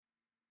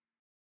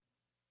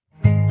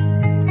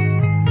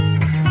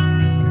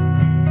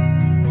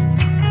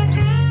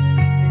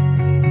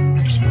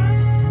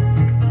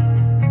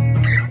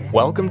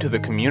Welcome to the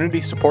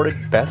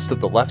community-supported Best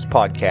of the Left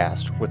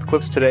podcast, with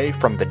clips today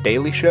from The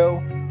Daily Show,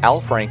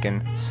 Al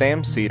Franken,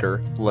 Sam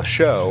Seder, Le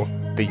Show,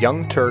 The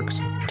Young Turks,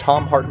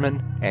 Tom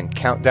Hartman, and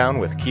Countdown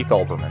with Keith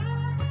Olbermann.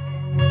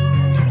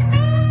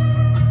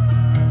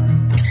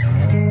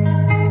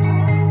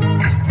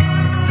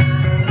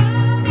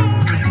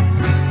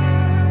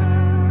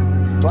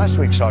 Last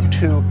week saw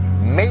two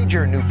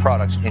major new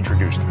products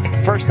introduced.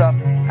 First up,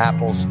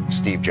 Apple's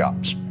Steve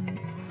Jobs.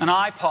 An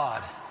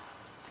iPod,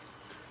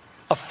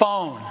 a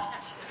phone,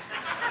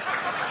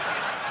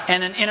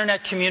 and an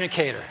internet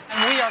communicator.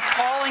 And we are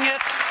calling it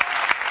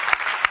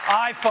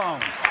iPhone.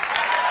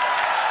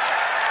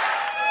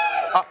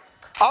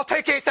 I'll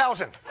take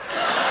 8,000.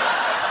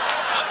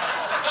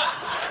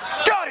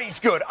 God, he's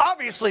good.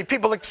 Obviously,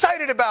 people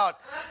excited about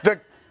the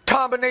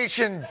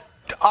combination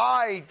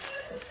I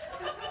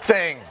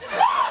thing.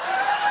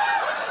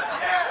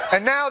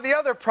 And now the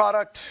other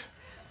product,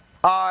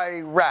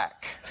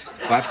 Iraq.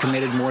 I've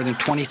committed more than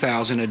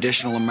 20,000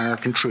 additional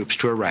American troops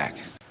to Iraq.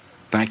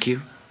 Thank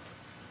you,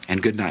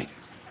 and good night.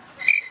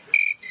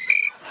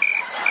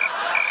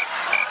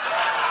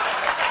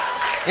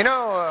 You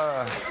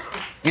know,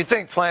 you'd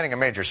think planning a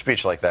major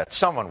speech like that,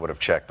 someone would have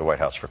checked the White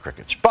House for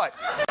crickets. But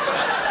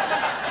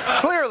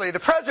clearly,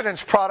 the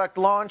president's product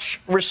launch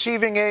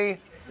receiving a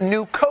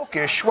new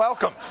Coke-ish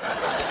welcome.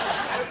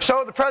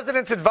 So the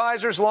president's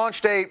advisors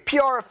launched a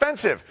PR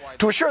offensive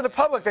to assure the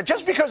public that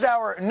just because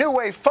our new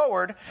way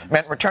forward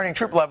meant returning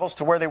troop levels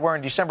to where they were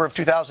in December of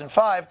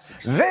 2005,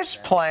 this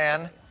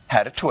plan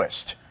had a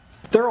twist.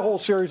 There are a whole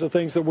series of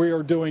things that we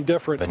are doing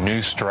different. A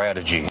new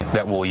strategy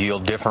that will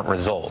yield different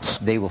results.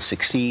 They will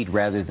succeed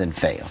rather than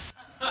fail.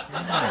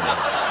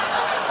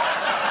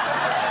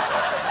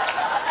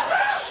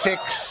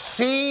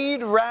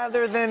 Succeed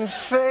rather than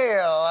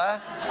fail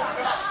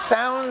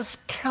sounds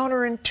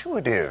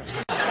counterintuitive.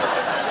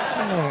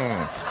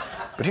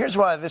 But here's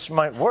why this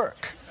might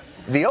work.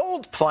 The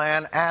old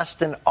plan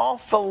asked an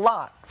awful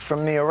lot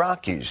from the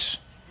Iraqis.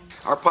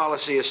 Our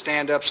policy is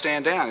stand up,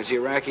 stand down. As the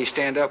Iraqis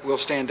stand up, we'll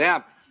stand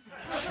down.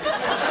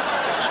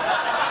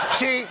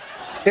 See,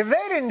 if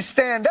they didn't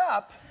stand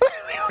up,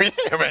 we're waiting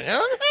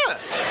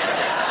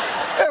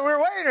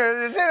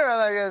to sit there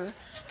like this.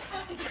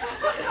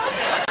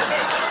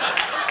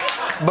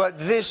 But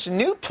this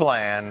new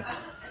plan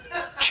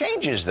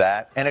changes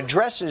that and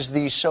addresses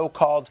the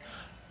so-called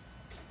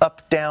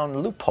up-down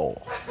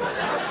loophole.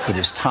 It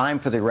is time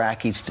for the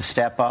Iraqis to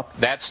step up.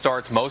 That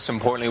starts most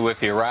importantly with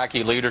the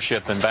Iraqi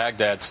leadership in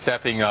Baghdad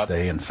stepping up.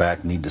 They, in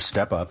fact, need to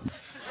step up.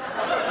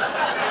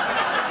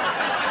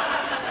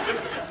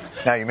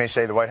 Now, you may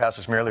say the White House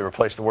has merely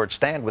replaced the word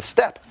stand with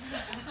step.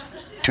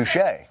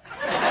 Touché.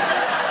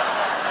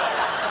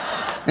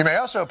 You may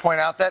also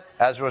point out that,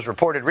 as was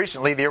reported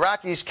recently, the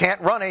Iraqis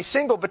can't run a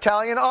single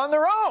battalion on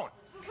their own.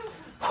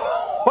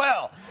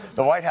 Well,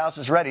 the White House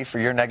is ready for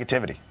your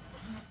negativity.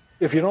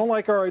 If you don't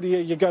like our idea,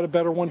 you got a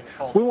better one,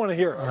 we want to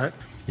hear it. All right.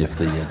 If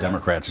the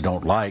Democrats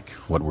don't like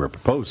what we're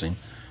proposing,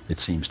 it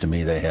seems to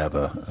me they have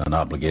an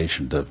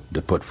obligation to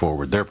put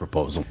forward their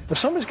proposal. If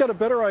somebody's got a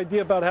better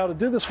idea about how to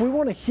do this, we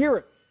want to hear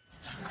it.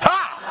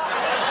 Ha!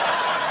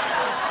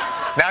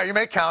 Now you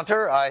may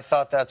counter, I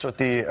thought that's what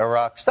the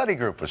Iraq Study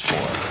Group was for.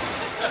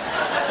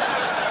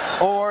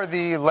 Or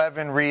the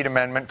Levin Reed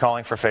Amendment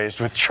calling for phased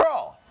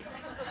withdrawal.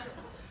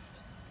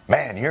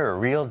 Man, you're a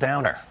real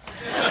downer.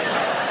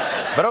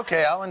 But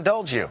okay, I'll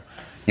indulge you.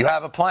 You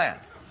have a plan.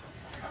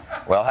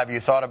 Well, have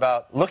you thought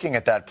about looking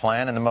at that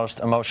plan in the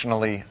most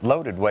emotionally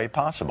loaded way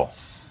possible?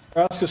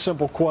 Ask a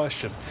simple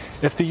question.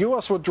 If the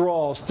U.S.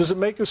 withdraws, does it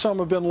make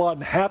Osama bin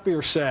Laden happy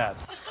or sad?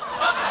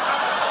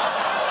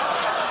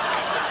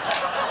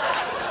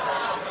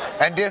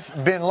 And if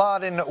bin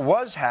Laden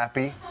was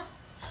happy,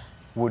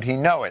 would he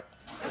know it?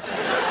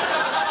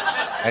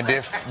 And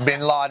if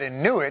bin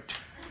Laden knew it,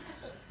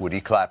 would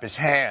he clap his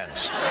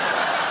hands?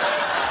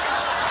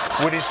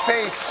 Would his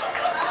face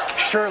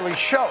surely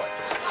show it?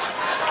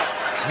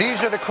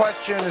 These are the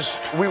questions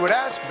we would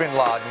ask bin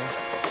Laden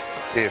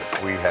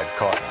if we had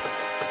caught him.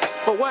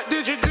 But what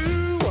did you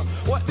do?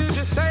 What did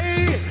you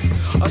say?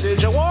 Or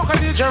did you walk or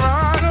did you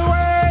run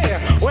away?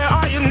 Where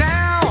are you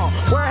now?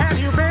 Where have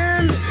you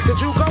been?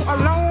 Did you go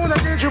alone or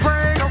did you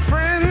bring a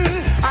friend?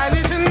 I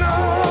need to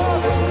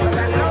know this, 'cause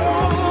I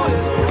know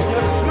this.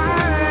 You're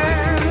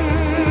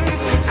smiling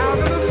out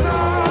of the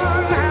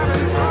sun,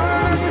 having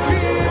fun and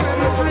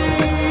feeling free.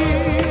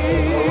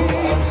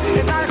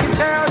 And I can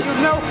tell you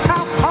know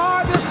how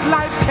hard this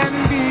life can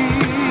be,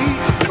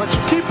 but you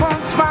keep on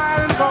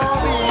smiling for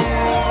me.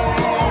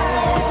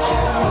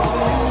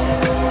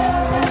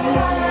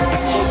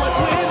 What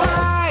went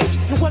right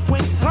and what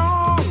went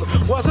wrong?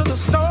 Was it a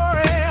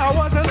story or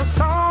was it a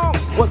song?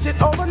 Was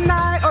it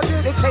overnight or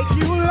did it take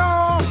you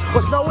long?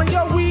 Was knowing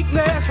your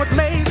weakness what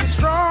made you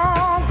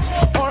strong?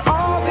 Or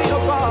all the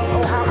above?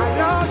 Oh, how I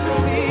love to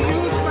see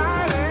you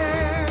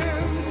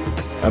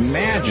smiling.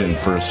 Imagine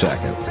for a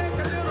second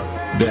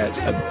that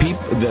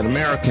that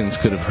Americans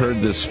could have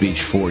heard this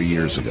speech 4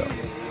 years ago.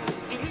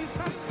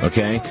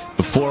 Okay?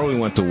 Before we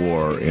went to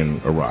war in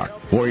Iraq,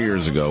 4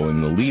 years ago,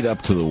 in the lead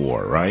up to the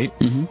war, right?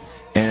 Mm-hmm.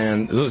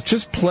 And let's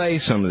just play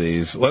some of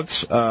these.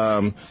 Let's,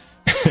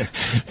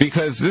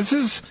 because this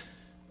is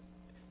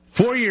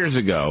 4 years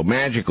ago,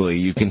 magically,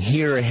 you can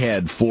hear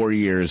ahead 4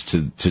 years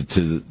to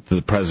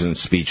the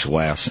president's speech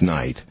last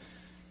night.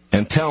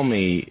 And tell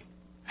me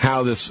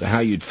how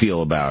you'd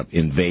feel about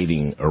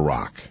invading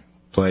Iraq.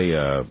 Play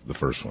the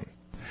first one.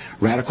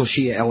 Radical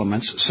Shia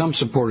elements, some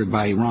supported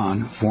by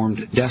Iran,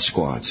 formed death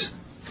squads.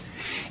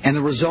 And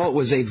the result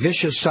was a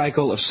vicious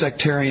cycle of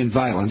sectarian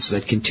violence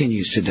that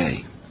continues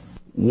today.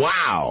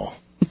 Wow.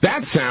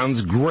 That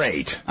sounds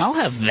great. I'll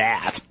have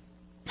that.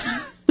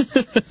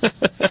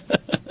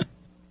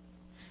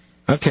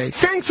 Okay,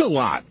 thanks a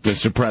lot,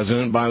 Mr.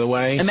 President, by the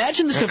way.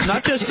 Imagine this stuff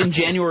not just in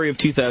January of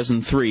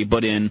 2003,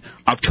 but in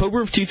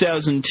October of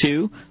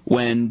 2002,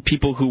 when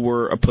people who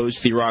were opposed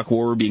to the Iraq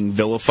War were being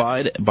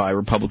vilified by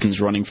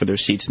Republicans running for their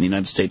seats in the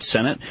United States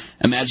Senate.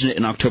 Imagine it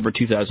in October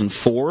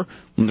 2004,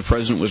 when the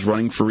president was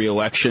running for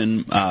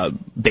re-election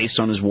based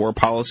on his war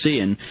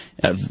policy and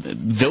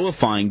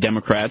vilifying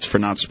Democrats for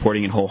not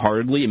supporting it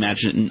wholeheartedly.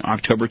 Imagine it in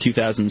October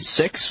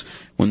 2006,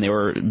 when they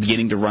were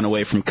beginning to run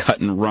away from cut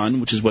and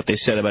run, which is what they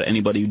said about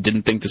anybody who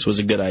didn't think this was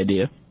a good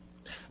idea.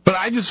 But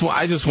I just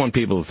want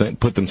people to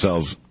put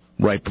themselves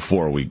right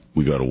before we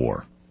go to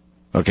war.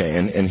 Okay,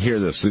 and hear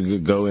this.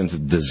 Go into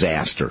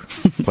disaster.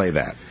 Play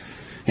that.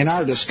 In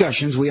our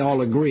discussions, we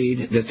all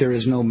agreed that there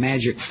is no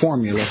magic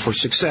formula for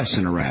success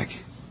in Iraq.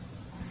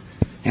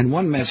 And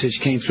one message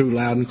came through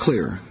loud and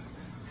clear.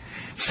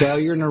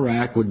 Failure in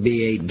Iraq would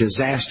be a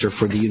disaster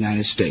for the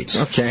United States.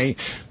 Okay,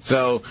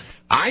 so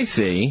I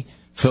see.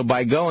 So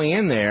by going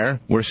in there,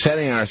 we're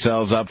setting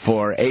ourselves up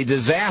for a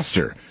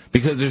disaster,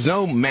 because there's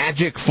no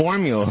magic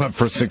formula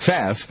for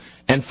success,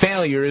 and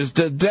failure is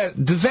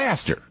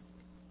disaster.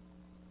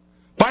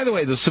 By the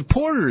way, the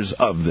supporters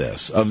of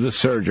this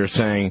surge are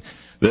saying,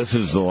 this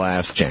is the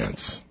last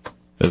chance.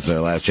 This is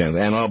their last chance.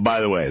 And, oh,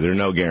 by the way, there are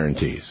no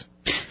guarantees.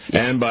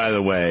 And, by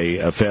the way,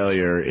 a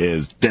failure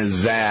is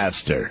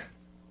disaster.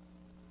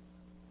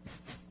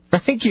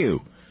 Thank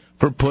you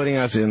for putting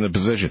us in the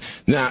position.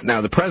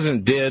 Now, the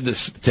president did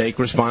take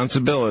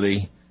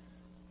responsibility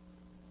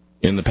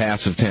in the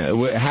past of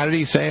 10. How did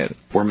he say it?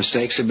 Where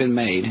mistakes have been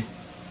made,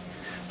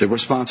 the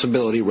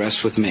responsibility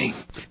rests with me.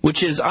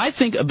 Which is, I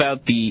think,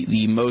 about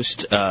the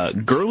most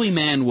girly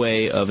man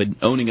way of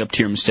owning up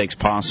to your mistakes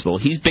possible.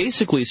 He's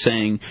basically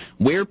saying,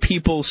 where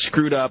people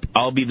screwed up,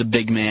 I'll be the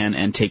big man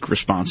and take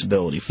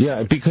responsibility for it.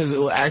 Yeah,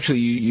 because actually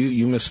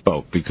you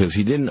misspoke, because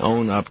he didn't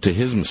own up to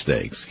his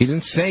mistakes. He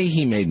didn't say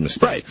he made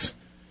mistakes. Right.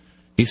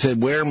 He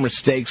said where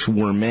mistakes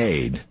were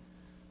made.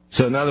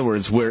 So in other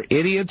words, where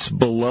idiots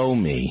below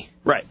me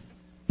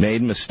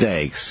made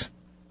mistakes,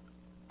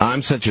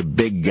 I'm such a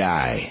big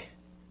guy,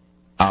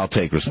 I'll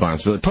take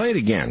responsibility. Play it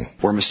again.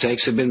 Where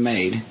mistakes have been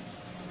made,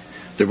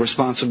 the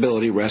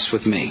responsibility rests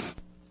with me.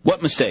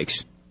 What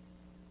mistakes?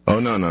 Oh,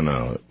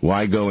 no.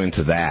 Why go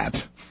into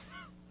that?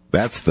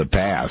 That's the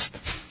past.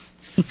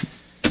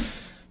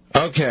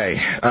 Okay,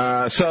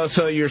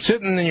 so you're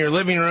sitting in your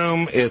living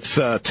room. It's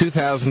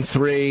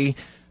 2003.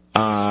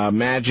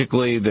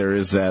 Magically, there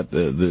is that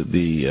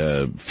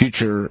the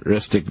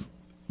futuristic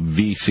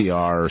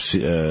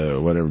VCR,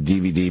 whatever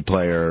DVD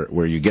player,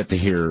 where you get to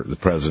hear the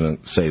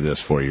president say this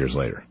 4 years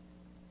later.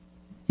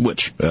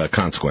 Which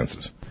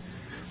consequences?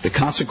 The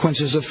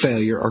consequences of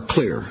failure are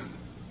clear.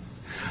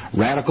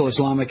 Radical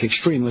Islamic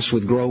extremists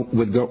would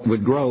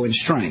grow in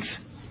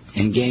strength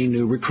and gain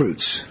new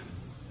recruits.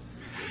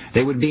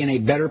 They would be in a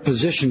better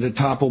position to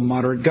topple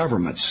moderate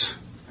governments,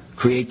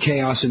 create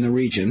chaos in the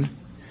region,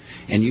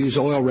 and use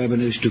oil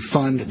revenues to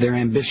fund their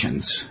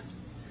ambitions.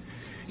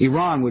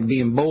 Iran would be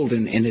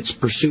emboldened in its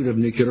pursuit of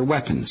nuclear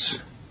weapons.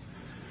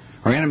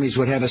 Our enemies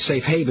would have a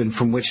safe haven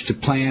from which to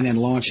plan and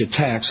launch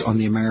attacks on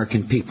the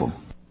American people.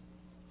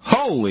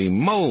 Holy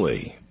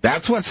moly!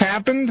 That's what's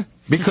happened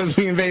because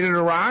we invaded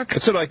Iraq?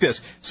 It's sort of like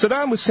this.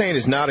 Saddam Hussein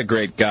is not a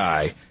great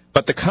guy,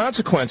 but the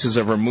consequences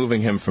of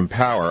removing him from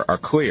power are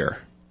clear.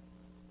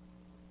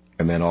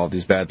 And then all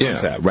these bad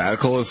things happen.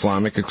 Radical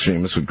Islamic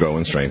extremists would grow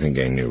in strength and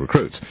gain new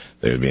recruits.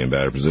 They would be in a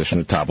better position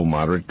to topple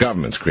moderate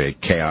governments,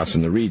 create chaos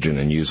in the region,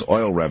 and use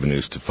oil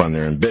revenues to fund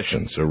their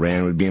ambitions.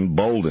 Iran would be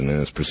emboldened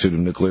in its pursuit of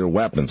nuclear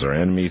weapons. Our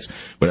enemies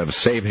would have a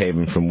safe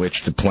haven from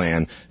which to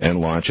plan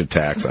and launch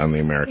attacks on the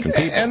American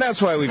people. And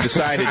that's why we've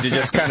decided to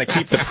just kind of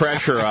keep the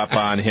pressure up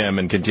on him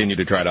and continue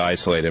to try to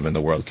isolate him in the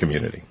world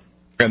community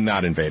and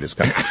not invade his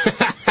country.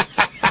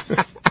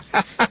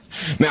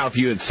 Now, if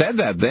you had said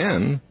that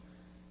then,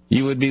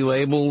 you would be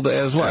labeled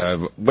as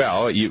what?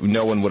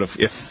 No one would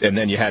have, and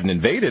then you hadn't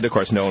invaded, of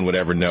course, no one would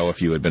ever know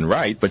if you had been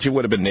right, but you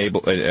would have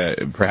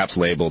been perhaps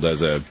labeled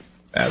as a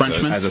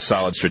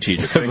solid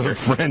strategic figure. As a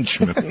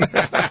Frenchman.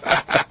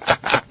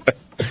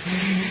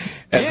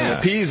 As an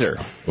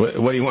appeaser.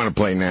 What do you want to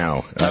play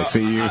now? I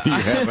see you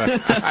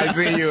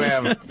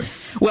have.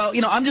 Well,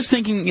 I'm just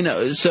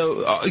thinking,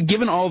 so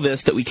given all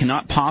this, that we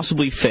cannot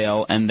possibly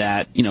fail, and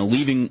that,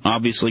 leaving,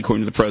 obviously,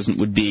 according to the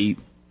president, would be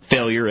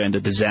failure and a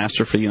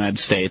disaster for the United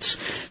States.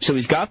 So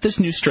he's got this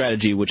new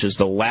strategy, which is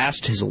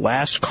his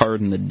last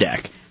card in the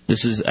deck.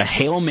 This is a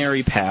Hail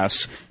Mary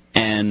pass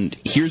And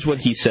here's what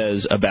he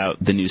says about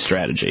the new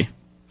strategy.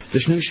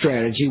 This new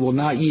strategy will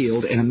not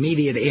yield an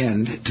immediate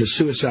end to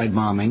suicide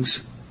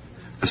bombings,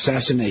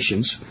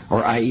 assassinations,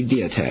 or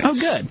IED attacks. Oh,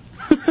 good.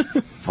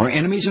 Our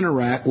enemies in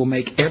Iraq will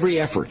make every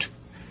effort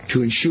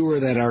to ensure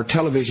that our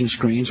television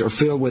screens are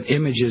filled with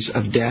images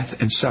of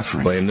death and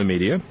suffering. Blame the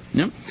media.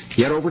 Yep.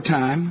 Yet over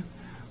time,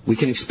 we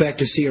can expect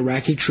to see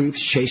Iraqi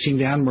troops chasing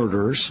down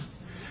murderers,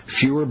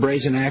 fewer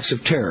brazen acts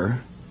of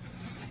terror,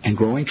 and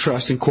growing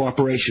trust and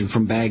cooperation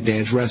from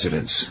Baghdad's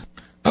residents.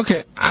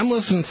 Okay, I'm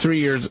listening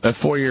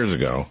 4 years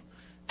ago,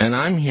 and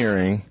I'm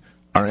hearing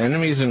our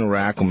enemies in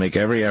Iraq will make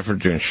every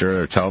effort to ensure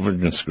their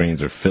television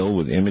screens are filled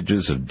with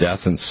images of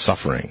death and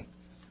suffering.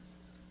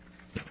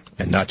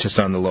 And not just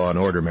on the Law and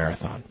Order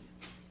marathon.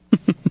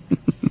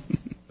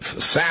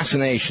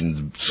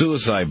 Assassinations,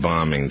 suicide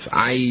bombings,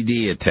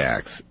 IED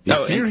attacks.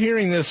 If you're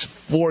hearing this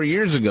 4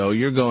 years ago,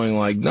 you're going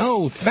like,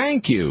 no,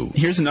 thank you.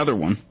 Here's another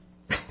one.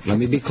 Let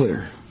me be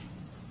clear.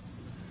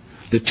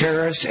 The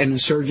terrorists and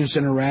insurgents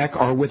in Iraq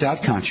are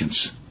without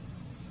conscience,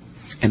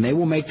 and they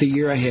will make the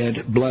year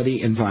ahead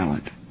bloody and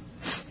violent.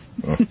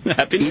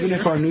 Even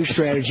if our new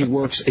strategy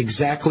works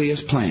exactly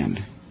as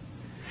planned,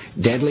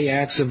 deadly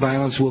acts of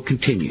violence will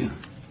continue,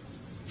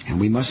 and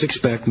we must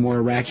expect more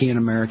Iraqi and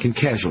American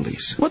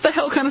casualties. What the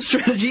hell kind of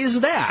strategy is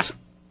that?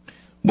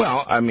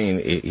 Well, I mean,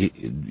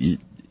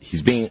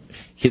 he's being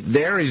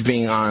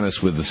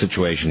honest with the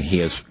situation he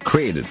has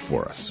created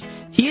for us.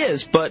 He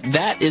is, but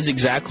that is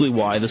exactly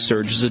why the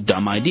surge is a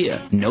dumb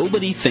idea.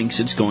 Nobody thinks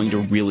it's going to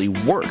really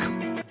work.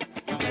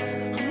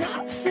 I'm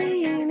not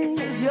saying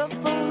it's your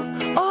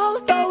fault,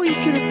 although you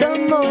could have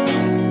done more.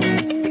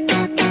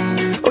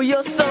 Oh,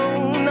 you're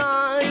so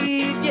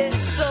naive, yes,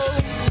 so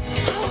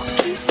how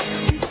could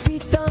this be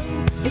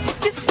done? You're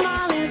such a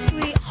smiling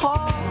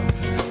sweetheart.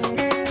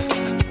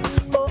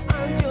 Oh,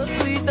 and your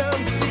sweet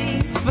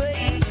empty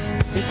face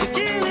is such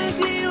an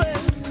ugly way.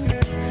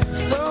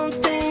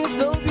 Something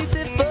so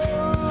beautiful.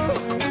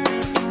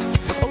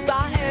 Oh,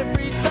 that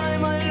every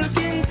time I look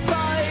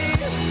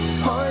inside,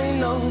 I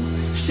know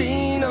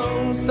she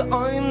knows that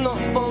I'm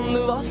not fond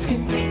of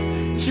asking.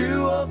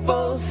 True or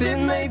false it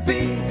may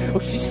be,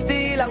 or she's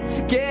still out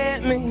to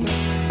get me.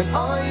 And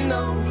I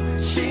know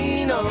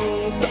she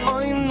knows that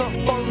I'm not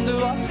fond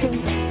of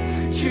asking.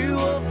 True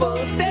or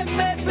false it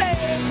may be,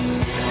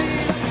 she's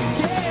still out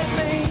to get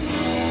me.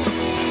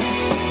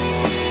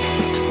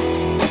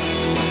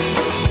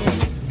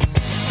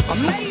 I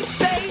may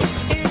say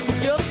it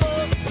was your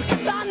fault,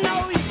 because I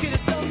know you could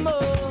have done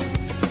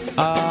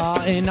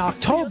more. In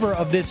October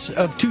of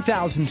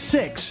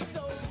 2006,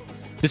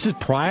 this is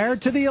prior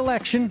to the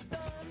election,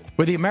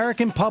 where the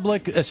American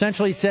public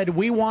essentially said,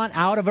 we want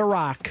out of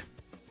Iraq.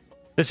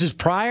 This is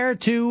prior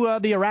to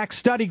the Iraq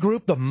Study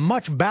Group, the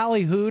much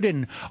ballyhooed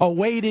and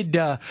awaited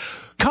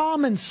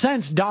common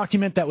sense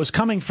document that was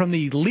coming from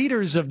the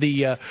leaders of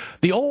the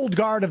old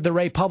guard of the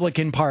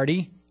Republican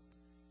Party.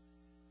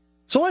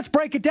 So let's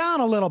break it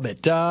down a little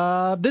bit.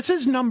 This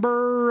is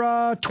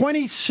number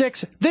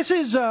 26. This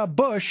is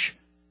Bush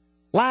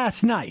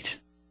last night.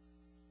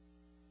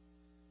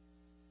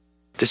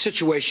 The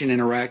situation in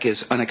Iraq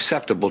is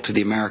unacceptable to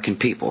the American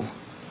people,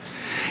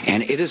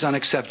 and it is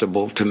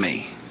unacceptable to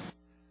me.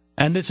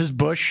 And this is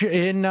Bush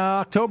in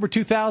October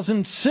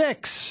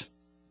 2006.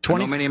 I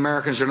know many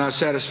Americans are not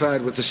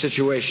satisfied with the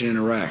situation in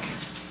Iraq.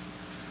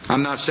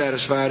 I'm not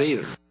satisfied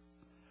either.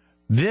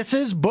 This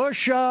is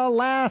Bush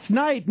last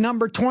night,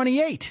 number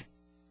 28.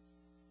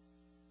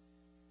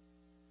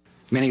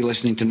 Many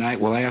listening tonight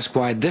will ask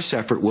why this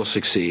effort will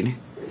succeed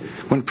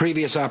when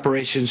previous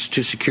operations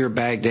to secure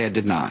Baghdad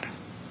did not.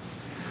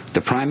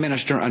 The Prime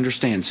Minister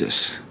understands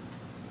this.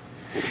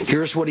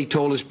 Here's what he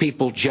told his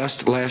people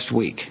just last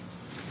week.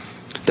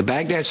 The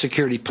Baghdad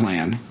security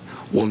plan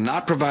will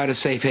not provide a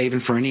safe haven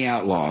for any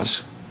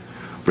outlaws,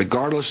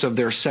 regardless of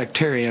their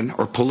sectarian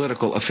or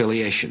political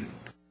affiliation.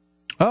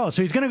 Oh,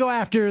 so he's going to go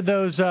after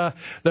those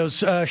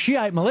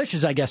Shiite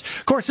militias, I guess.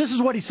 Of course, this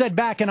is what he said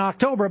back in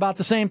October about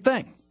the same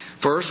thing.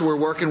 First, we're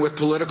working with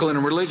political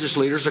and religious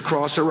leaders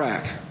across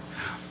Iraq,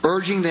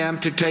 urging them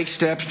to take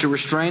steps to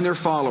restrain their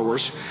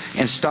followers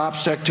and stop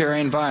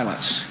sectarian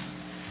violence.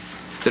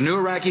 The new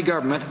Iraqi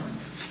government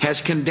has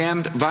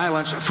condemned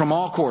violence from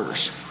all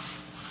quarters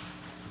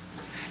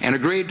and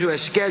agreed to a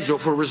schedule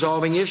for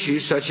resolving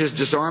issues such as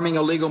disarming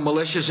illegal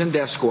militias and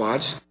death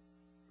squads.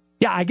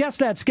 Yeah, I guess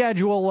that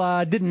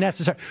schedule didn't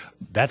necessarily...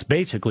 That's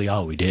basically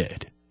all we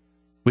did.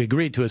 We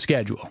agreed to a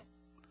schedule.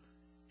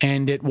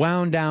 And it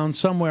wound down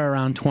somewhere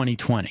around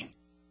 2020.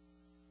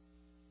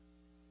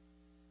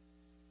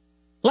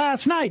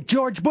 Last night,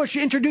 George Bush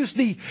introduced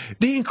the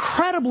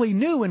incredibly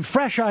new and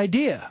fresh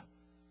idea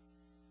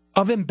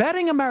of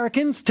embedding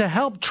Americans to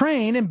help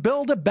train and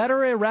build a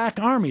better Iraq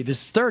army.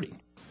 This is 30.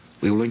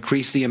 We will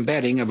increase the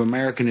embedding of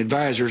American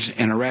advisors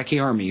in Iraqi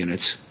army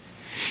units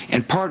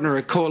and partner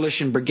a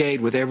coalition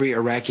brigade with every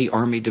Iraqi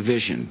army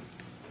division.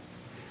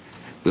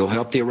 We will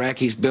help the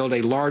Iraqis build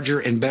a larger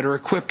and better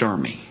equipped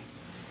army.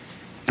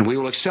 And we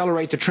will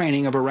accelerate the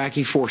training of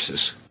Iraqi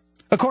forces.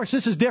 Of course,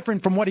 this is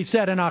different from what he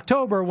said in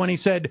October when he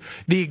said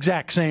the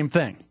exact same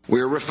thing.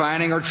 We're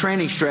refining our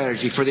training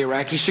strategy for the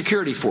Iraqi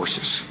security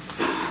forces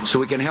so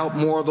we can help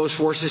more of those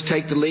forces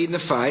take the lead in the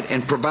fight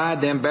and provide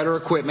them better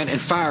equipment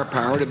and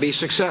firepower to be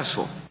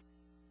successful.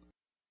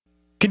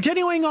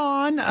 Continuing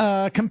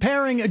on,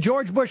 comparing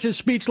George Bush's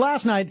speech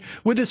last night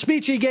with the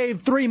speech he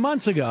gave 3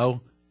 months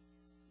ago,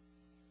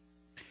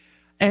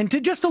 and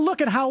to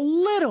look at how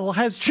little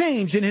has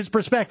changed in his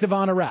perspective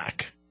on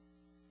Iraq.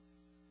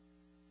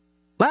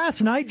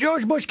 Last night,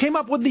 George Bush came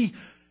up with the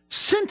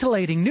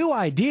scintillating new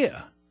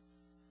idea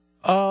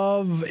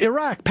of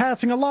Iraq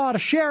passing a law to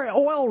share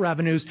oil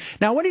revenues.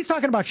 Now, when he's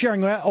talking about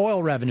sharing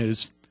oil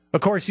revenues,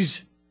 of course,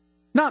 he's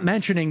not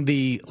mentioning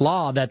the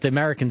law that the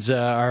Americans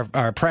are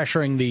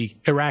pressuring the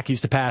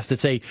Iraqis to pass that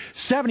say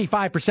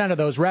 75% of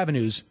those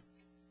revenues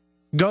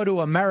go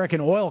to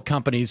American oil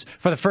companies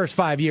for the first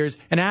 5 years,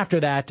 and after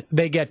that,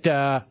 they get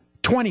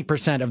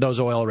 20% of those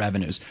oil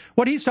revenues.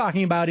 What he's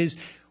talking about is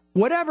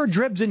whatever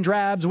dribs and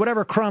drabs,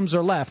 whatever crumbs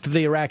are left of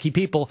the Iraqi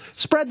people,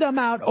 spread them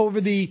out over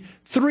the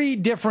three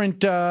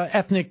different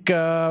ethnic,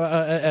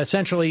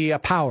 essentially,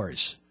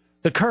 powers: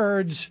 the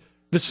Kurds,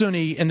 the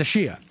Sunni, and the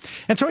Shia.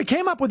 And so he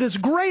came up with this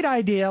great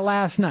idea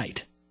last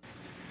night.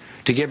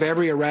 To give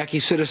every Iraqi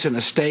citizen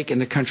a stake in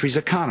the country's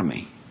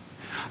economy,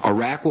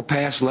 Iraq will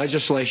pass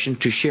legislation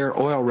to share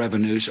oil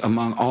revenues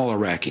among all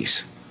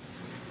Iraqis,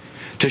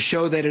 to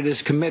show that it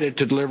is committed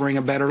to delivering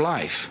a better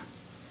life.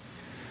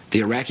 The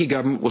Iraqi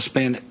government will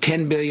spend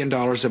 $10 billion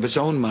of its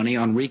own money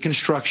on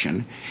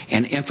reconstruction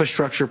and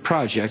infrastructure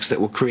projects that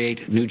will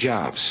create new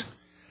jobs.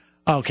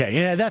 Okay,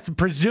 yeah, that's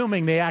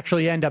presuming they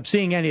actually end up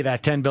seeing any of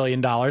that $10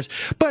 billion.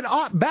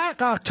 But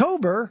back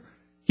October,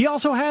 he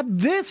also had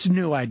this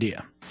new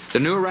idea. The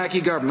new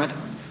Iraqi government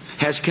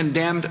has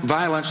condemned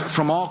violence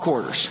from all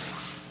quarters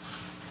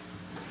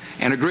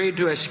and agreed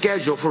to a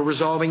schedule for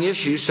resolving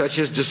issues such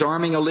as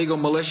disarming illegal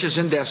militias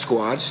and death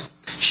squads,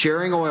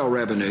 sharing oil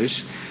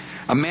revenues,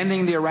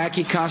 amending the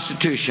Iraqi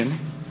constitution,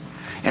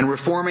 and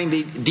reforming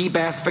the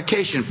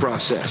de-Baathification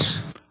process.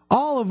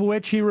 All of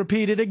which he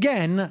repeated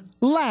again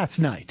last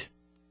night.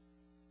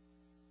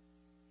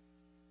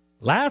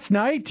 Last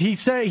night,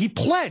 he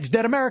pledged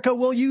that America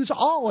will use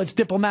all its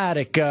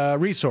diplomatic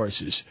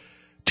resources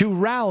to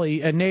rally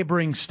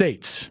neighboring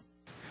states.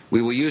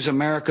 We will use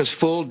America's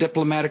full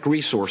diplomatic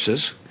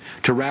resources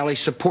to rally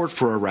support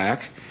for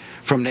Iraq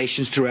from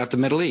nations throughout the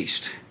Middle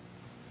East.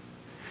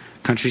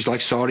 Countries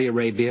like Saudi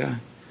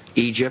Arabia,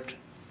 Egypt,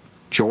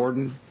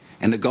 Jordan,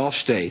 and the Gulf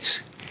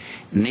states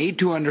need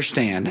to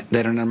understand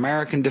that an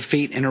American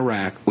defeat in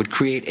Iraq would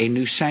create a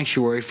new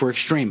sanctuary for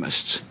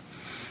extremists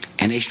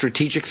and a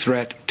strategic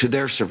threat to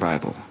their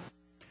survival.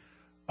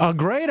 A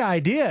great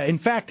idea. In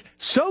fact,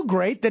 so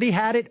great that he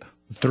had it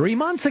 3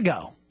 months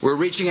ago. We're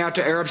reaching out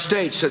to Arab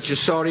states such as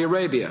Saudi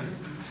Arabia,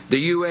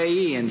 the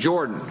UAE, and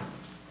Jordan,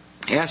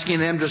 asking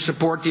them to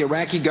support the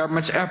Iraqi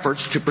government's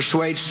efforts to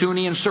persuade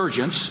Sunni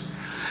insurgents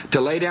to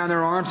lay down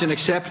their arms and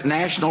accept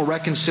national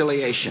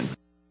reconciliation.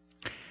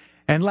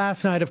 And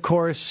last night, of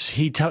course,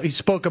 he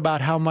spoke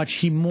about how much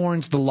he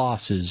mourns the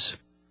losses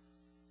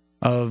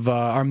of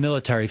our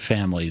military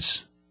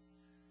families.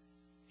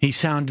 He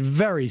sounded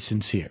very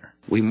sincere.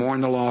 We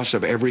mourn the loss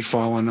of every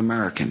fallen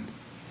American,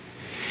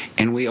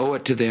 and we owe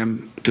it to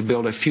them to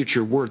build a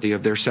future worthy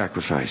of their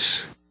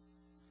sacrifice.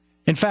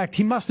 In fact,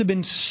 he must have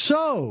been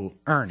so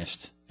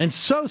earnest and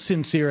so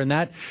sincere in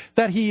that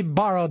he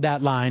borrowed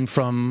that line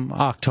from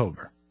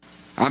October.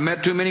 I've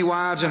met too many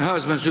wives and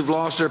husbands who've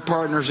lost their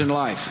partners in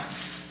life.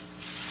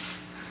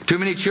 Too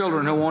many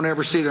children who won't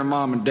ever see their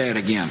mom and dad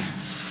again.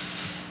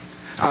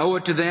 I owe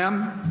it to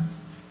them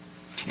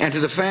and to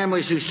the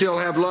families who still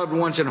have loved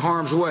ones in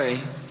harm's way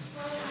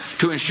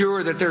to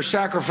ensure that their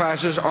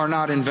sacrifices are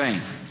not in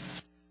vain.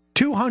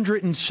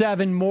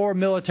 207 more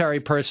military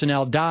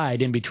personnel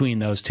died in between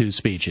those two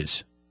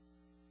speeches.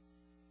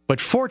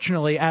 But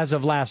fortunately, as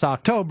of last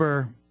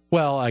October,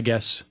 well, I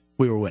guess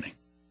we were winning.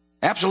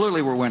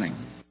 Absolutely, we're winning.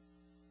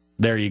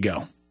 There you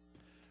go.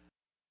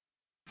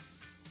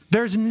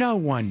 There's no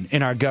one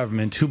in our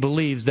government who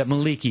believes that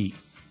Maliki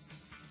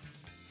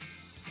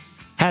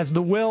has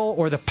the will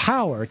or the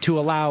power to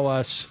allow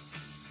us,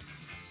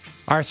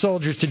 our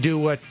soldiers, to do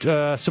what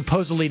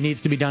supposedly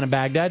needs to be done in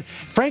Baghdad.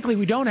 Frankly,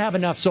 we don't have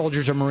enough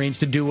soldiers or Marines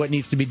to do what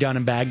needs to be done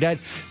in Baghdad.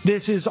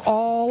 This is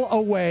all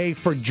a way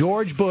for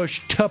George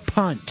Bush to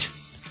punt.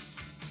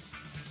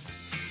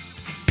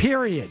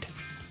 Period.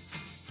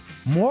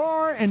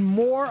 More and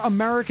more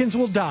Americans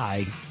will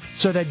die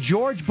so that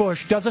George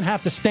Bush doesn't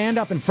have to stand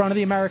up in front of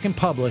the American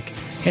public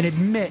and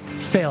admit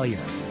failure.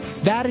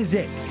 That is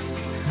it.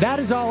 That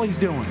is all he's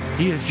doing.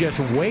 He is just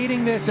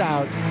waiting this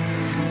out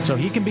so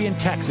he can be in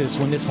Texas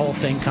when this whole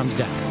thing comes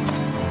down.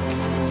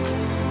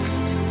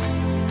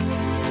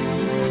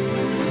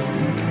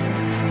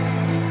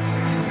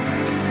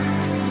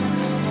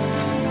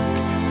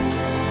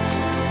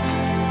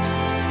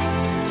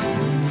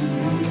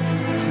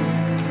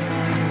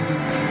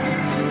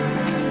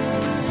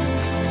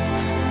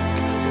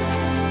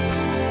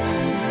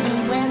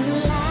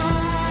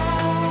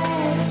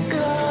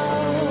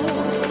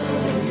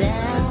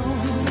 Down.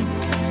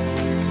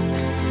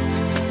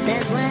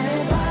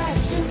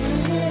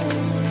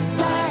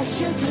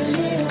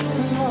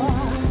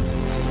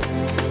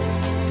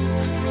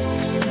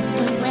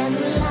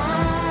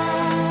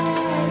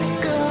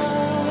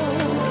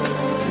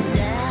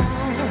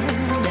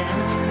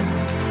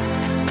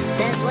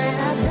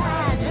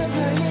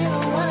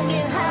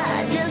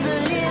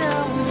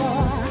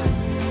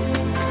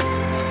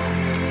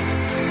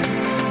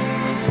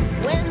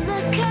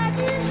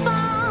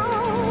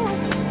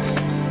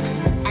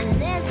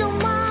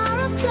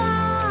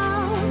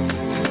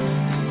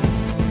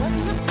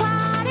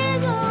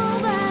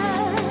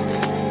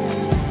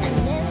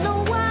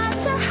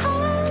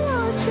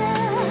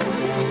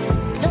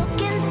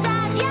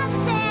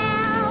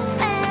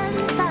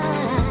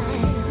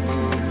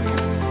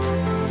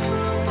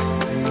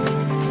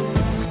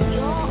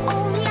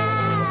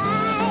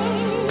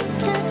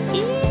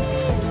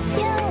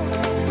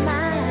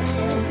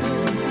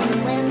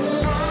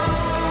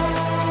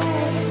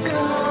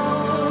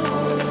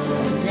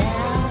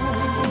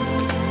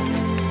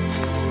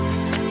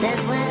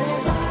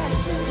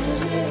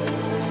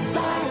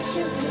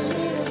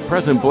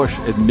 President Bush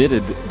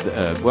admitted,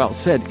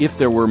 said if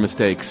there were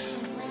mistakes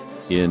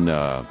in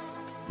the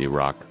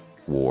Iraq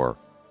war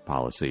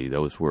policy,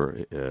 those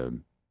were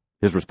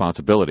his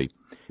responsibility.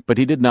 But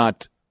he did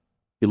not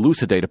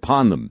elucidate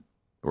upon them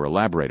or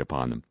elaborate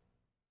upon them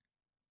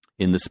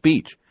in the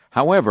speech.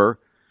 However,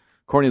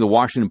 according to the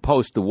Washington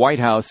Post, the White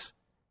House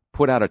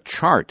put out a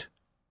chart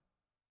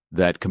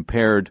that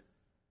compared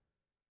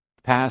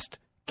past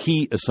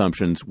key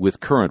assumptions with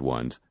current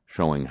ones,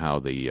 showing how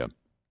the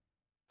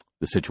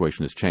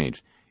situation has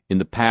changed. In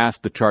the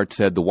past, the chart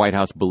said the White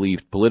House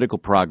believed political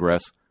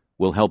progress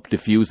will help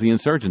diffuse the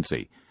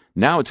insurgency.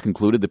 Now it's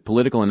concluded that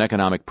political and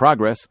economic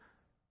progress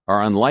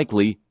are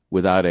unlikely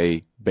without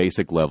a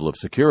basic level of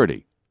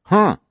security.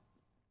 In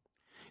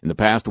the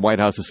past, the White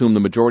House assumed the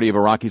majority of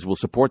Iraqis will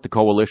support the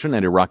coalition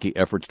and Iraqi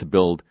efforts to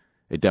build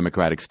a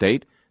democratic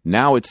state.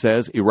 Now it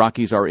says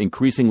Iraqis are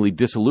increasingly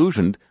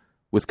disillusioned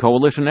with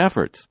coalition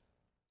efforts.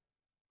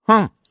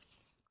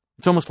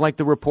 It's almost like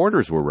the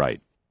reporters were right.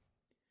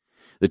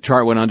 The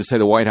chart went on to say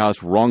the White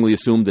House wrongly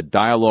assumed that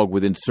dialogue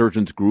with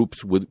insurgents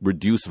groups would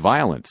reduce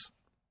violence,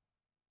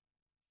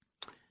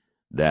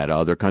 that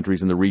other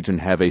countries in the region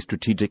have a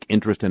strategic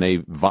interest in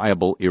a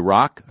stable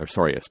Iraq,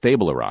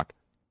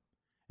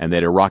 and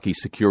that Iraqi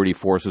security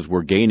forces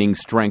were gaining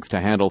strength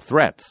to handle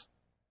threats.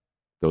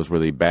 Those were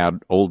the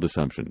bad old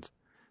assumptions.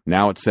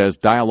 Now it says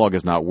dialogue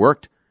has not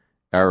worked,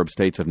 Arab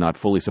states have not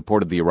fully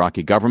supported the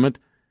Iraqi government,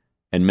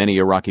 and many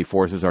Iraqi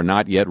forces are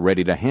not yet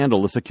ready to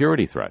handle the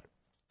security threat.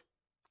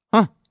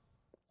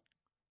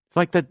 It's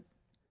like that.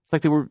 It's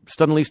like they were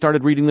suddenly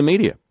started reading the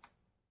media.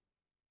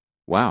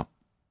 Wow.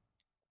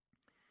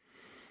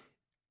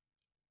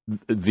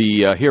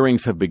 The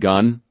hearings have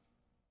begun,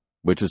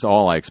 which is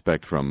all I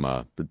expect from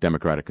the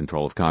Democratic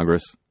control of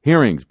Congress.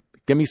 Hearings.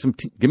 Give me some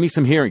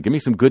hearing. Give me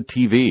some good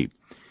TV.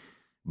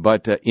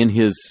 But in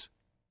his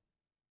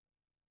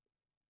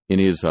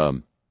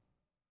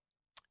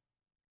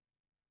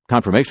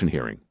confirmation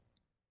hearing,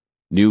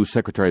 new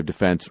Secretary of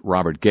Defense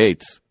Robert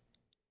Gates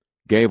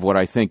gave what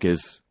I think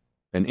is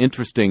an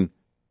interesting,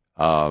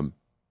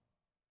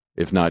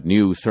 if not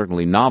new,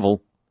 certainly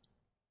novel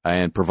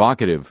and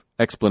provocative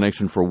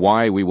explanation for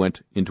why we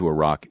went into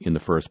Iraq in the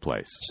first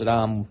place.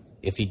 Saddam,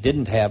 if he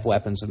didn't have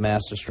weapons of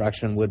mass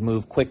destruction, would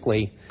move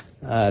quickly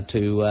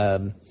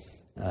to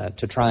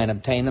try and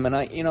obtain them. And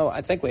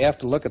I think we have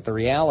to look at the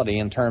reality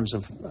in terms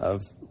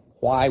of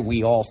why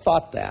we all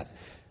thought that.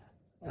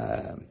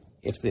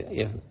 If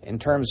in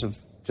terms of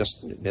just,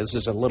 this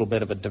is a little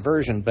bit of a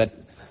diversion, but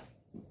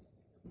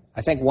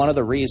I think one of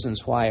the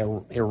reasons why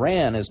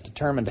Iran is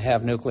determined to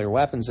have nuclear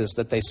weapons is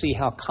that they see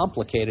how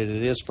complicated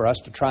it is for us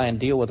to try and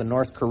deal with a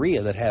North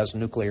Korea that has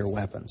nuclear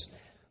weapons.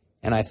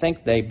 And I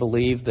think they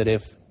believe that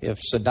if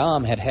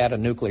Saddam had had a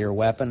nuclear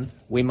weapon,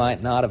 we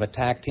might not have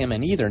attacked him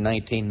in either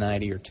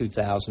 1990 or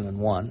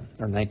 2001,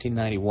 or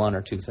 1991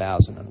 or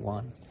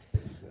 2001.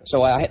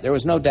 So there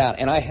was no doubt,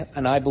 and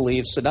I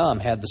believe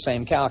Saddam had the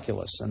same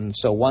calculus. And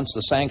so once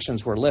the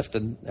sanctions were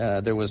lifted,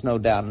 there was no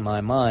doubt in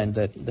my mind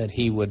that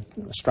he would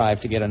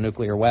strive to get a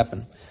nuclear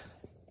weapon.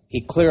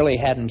 He clearly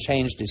hadn't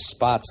changed his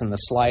spots in the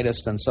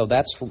slightest, and so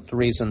that's the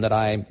reason that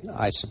I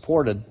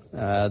supported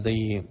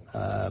the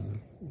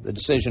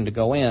decision to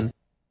go in.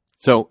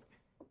 So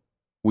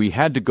we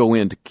had to go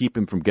in to keep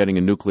him from getting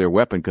a nuclear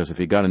weapon, because if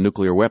he got a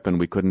nuclear weapon,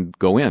 we couldn't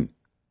go in.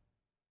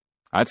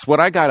 That's what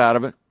I got out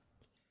of it.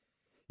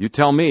 You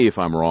tell me if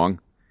I'm wrong.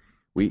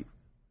 He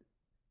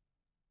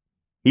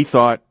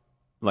thought,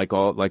 like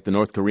the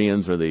North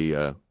Koreans or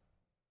the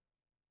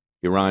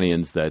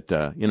Iranians, that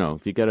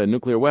if you get a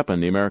nuclear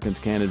weapon, the Americans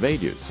can't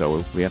invade you.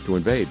 So we have to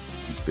invade,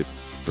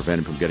 prevent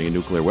him from getting a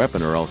nuclear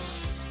weapon, or else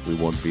we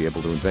won't be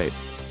able to invade.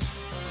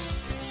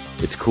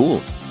 It's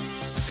cool.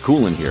 It's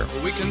cool in here.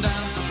 We can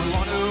dance if we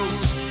want to.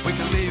 We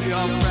can leave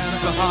your friends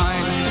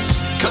behind.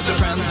 'Cause your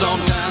friends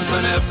don't dance,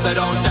 and if they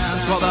don't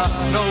dance, well,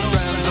 they're no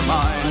friends of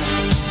mine.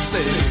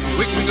 See,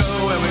 we can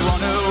go where we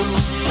want to,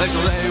 places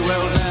they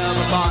will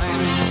never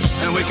find.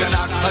 And we can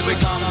act like we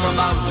come from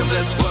out of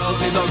this world,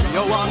 leave the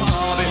real one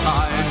far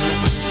behind.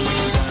 We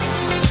can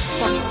dance.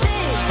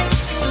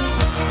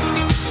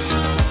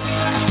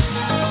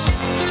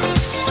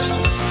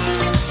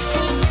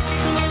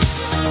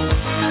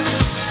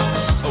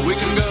 We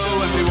can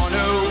go if we want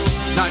to,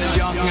 night is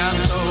young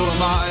and so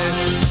am I.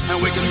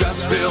 And we can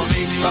dress real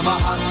neat from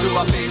our hearts to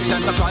our feet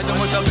and surprise them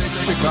with a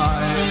victory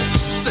cry.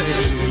 Say,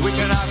 we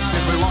can act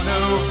if we want to,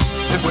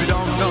 if we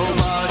don't,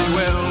 nobody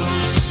will.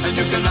 And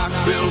you can act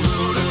real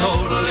rude and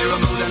totally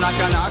removed, and I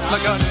can act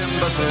like an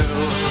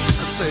imbecile.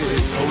 Say,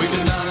 we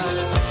can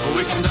dance,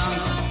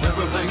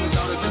 everything's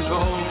out of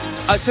control.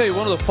 I tell you,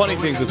 one of the funny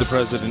things that the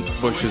President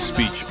Bush's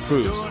speech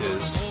proves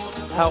is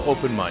how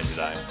open-minded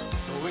I am.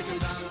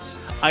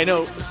 I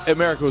know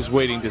America was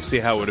waiting to see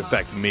how it would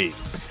affect me.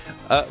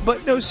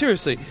 But no,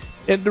 seriously,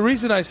 and the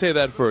reason I say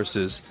that first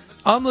is,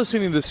 I'm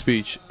listening to the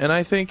speech, and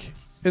I think,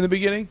 in the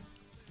beginning,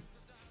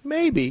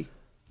 maybe.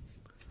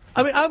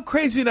 I mean, I'm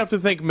crazy enough to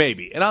think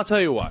maybe, and I'll tell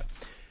you why.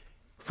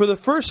 For the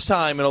first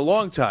time in a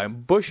long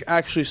time, Bush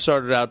actually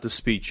started out the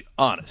speech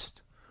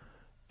honest.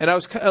 And I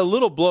was a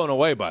little blown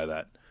away by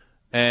that.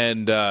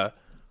 And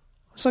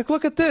it's like,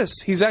 look at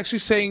this. He's actually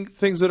saying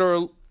things that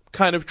are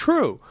kind of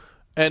true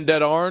and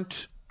that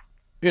aren't,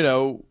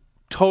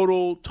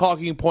 total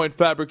talking point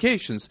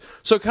fabrications.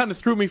 So it kind of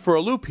threw me for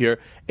a loop here.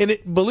 And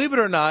believe it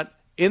or not,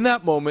 in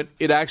that moment,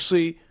 it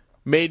actually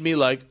made me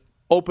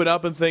open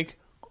up and think,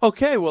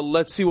 okay, well,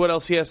 let's see what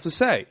else he has to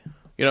say.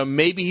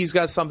 Maybe he's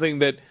got something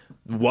that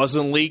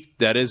wasn't leaked,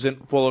 that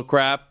isn't full of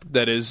crap,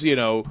 that is,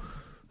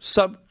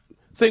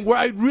 something where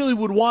I really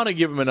would want to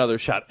give him another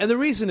shot. And the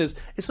reason is,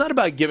 it's not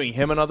about giving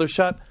him another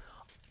shot.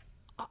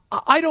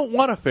 I don't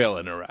want to fail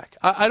in Iraq.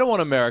 I don't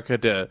want America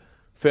to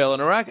fail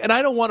in Iraq, and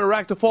I don't want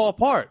Iraq to fall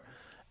apart.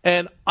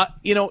 And,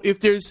 if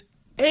there's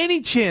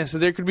any chance that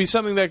there could be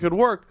something that could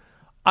work,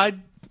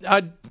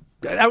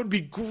 that would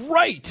be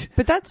great.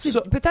 But that's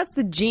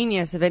the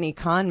genius of any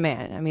con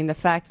man. I mean, the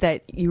fact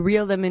that you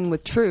reel them in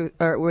with truth,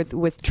 or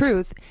with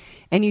truth,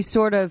 and you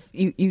sort of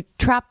you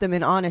trap them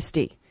in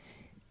honesty,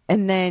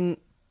 and then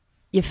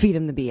you feed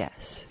them the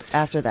BS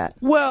after that.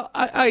 Well,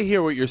 I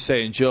hear what you're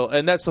saying, Jill,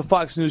 and that's the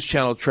Fox News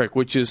Channel trick,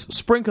 which is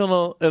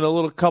sprinkle in a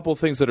little couple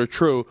things that are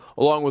true,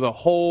 along with a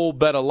whole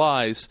bed of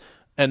lies,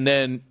 and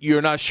then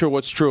you're not sure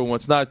what's true and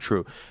what's not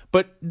true.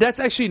 But that's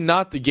actually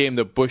not the game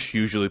that Bush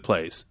usually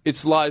plays.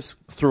 It's lies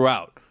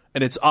throughout,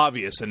 and it's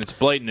obvious, and it's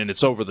blatant, and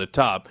it's over the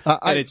top.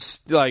 And it's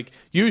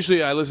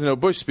usually I listen to a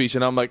Bush speech,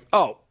 and I'm like,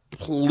 oh,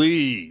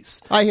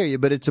 please. I hear you,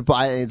 but it's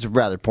a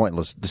rather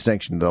pointless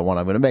distinction, the one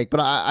I'm going to make.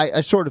 But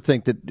I sort of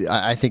think that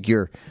I think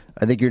you're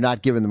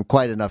not giving them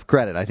quite enough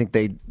credit. I think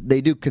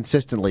they do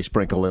consistently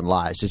sprinkle in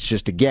lies. It's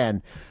just,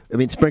 again,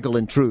 sprinkle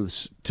in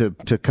truths to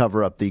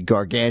cover up the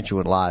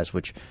gargantuan lies,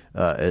 which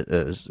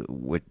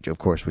of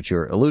course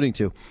you're alluding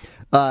to.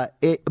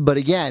 But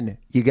again,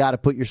 you got to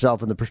put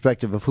yourself in the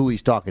perspective of who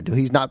he's talking to.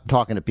 He's not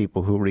talking to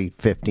people who read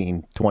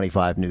 15,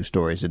 25 news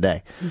stories a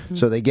day. Mm-hmm.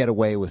 So they get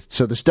away with.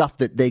 So the stuff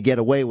that they get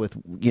away with,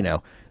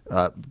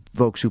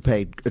 folks who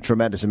pay a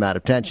tremendous amount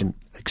of attention,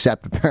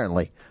 except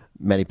apparently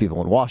many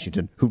people in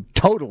Washington who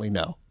totally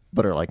know,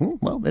 but are like,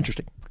 well,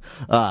 interesting.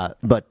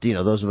 But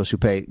those of us who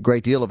pay a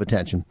great deal of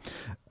attention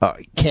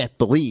can't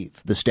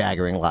believe the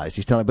staggering lies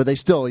he's telling. But they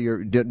still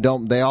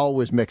don't. They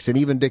always mix in.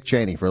 Even Dick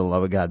Cheney, for the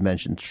love of God,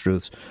 mentions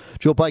truths.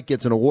 Joe Pike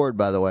gets an award,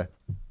 by the way.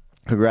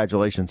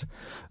 Congratulations.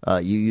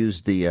 You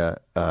used the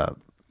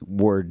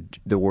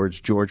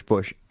words George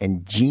Bush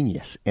and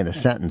genius in a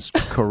sentence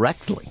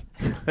correctly.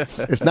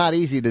 It's not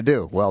easy to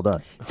do. Well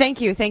done.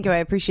 Thank you. I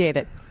appreciate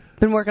it.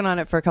 Been working on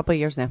it for a couple of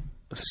years now.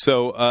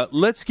 So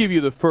let's give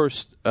you the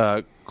first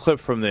clip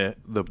from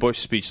the Bush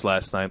speech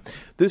last night.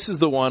 This is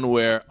the one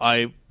where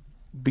I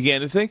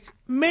began to think,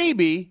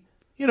 maybe,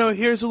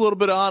 here's a little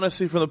bit of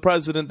honesty from the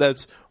president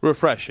that's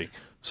refreshing.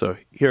 So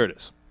here it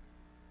is.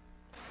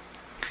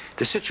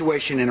 The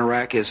situation in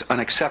Iraq is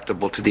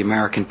unacceptable to the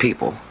American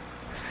people,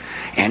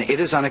 and it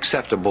is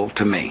unacceptable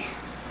to me.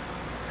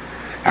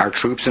 Our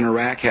troops in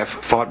Iraq have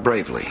fought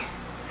bravely.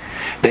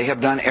 They have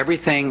done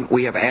everything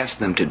we have asked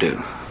them to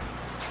do.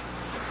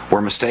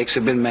 Where mistakes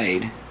have been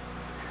made,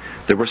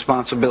 the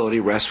responsibility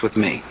rests with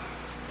me.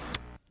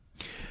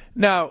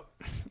 Now,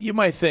 you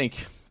might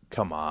think,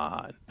 come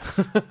on.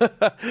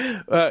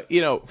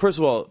 First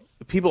of all,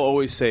 people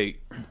always say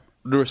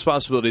the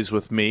responsibility is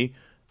with me,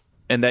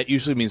 and that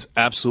usually means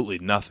absolutely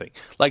nothing.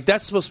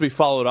 That's supposed to be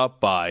followed up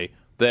by,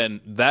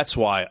 then that's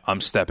why I'm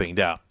stepping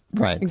down.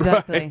 Right.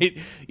 Exactly.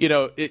 Right?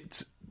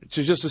 It's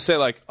just to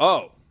say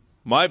oh,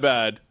 my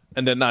bad,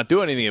 and then not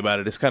do anything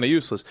about it is kind of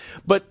useless.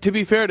 But to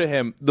be fair to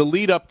him, the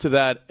lead up to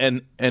that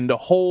and the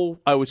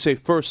whole, I would say,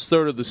 first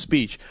third of the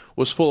speech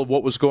was full of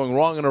what was going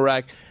wrong in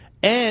Iraq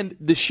and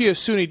the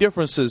Shia-Sunni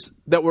differences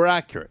that were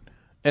accurate.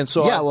 And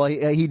so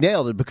he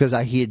nailed it because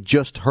he had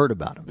just heard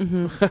about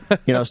them.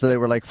 Mm-hmm. So they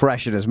were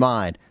fresh in his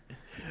mind.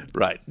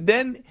 Right.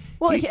 Then,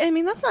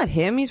 that's not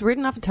him. He's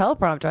reading off a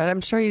teleprompter.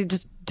 I'm sure he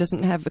just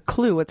doesn't have a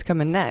clue what's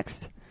coming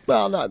next.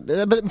 Well,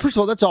 no, but first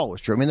of all, that's always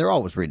true. They're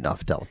always reading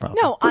off a teleprompter.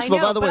 No, first I of all,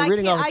 know, by the way,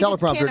 reading off a teleprompter. I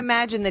just can't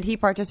imagine that he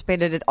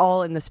participated at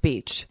all in the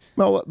speech.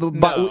 Well,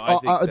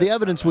 the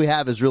evidence we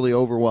have is really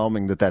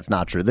overwhelming that that's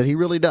not true. That he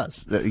really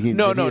does.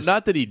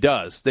 Not that he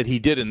does. That he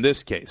did in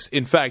this case.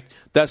 In fact,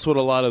 that's what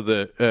a lot of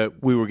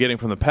we were getting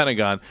from the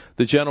Pentagon.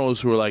 The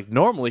generals who were like,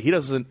 normally he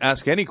doesn't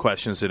ask any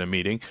questions in a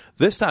meeting.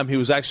 This time he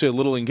was actually a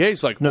little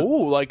engaged.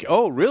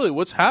 Oh, really?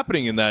 What's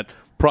happening in that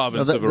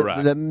province of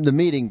Iraq? The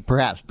meeting,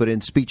 perhaps, but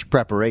in speech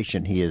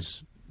preparation, he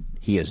is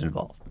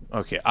involved.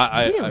 Okay,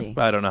 I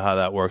don't know how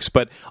that works,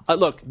 but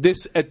look,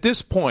 at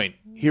this point,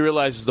 he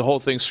realizes the whole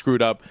thing's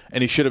screwed up,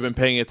 and he should have been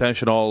paying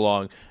attention all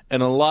along.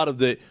 And a lot of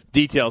the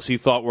details he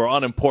thought were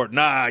unimportant.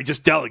 I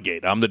just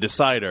delegate. I'm the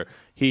decider.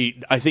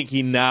 I think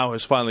he now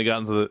has finally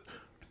gotten to the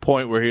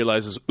point where he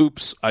realizes,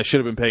 oops, I should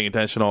have been paying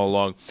attention all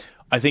along.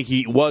 I think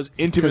he was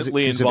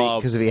intimately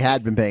involved. Because if he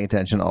had been paying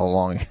attention all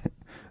along,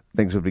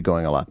 things would be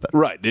going a lot better.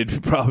 Right,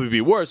 it'd probably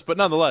be worse, but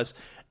nonetheless,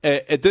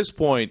 at this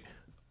point,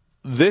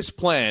 this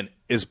plan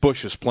is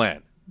Bush's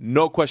plan.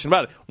 No question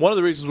about it. One of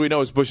the reasons we know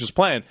it's Bush's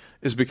plan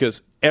is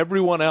because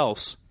everyone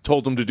else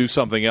told him to do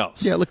something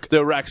else. Yeah, look,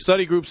 the Iraq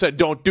Study Group said,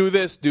 don't do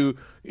this, do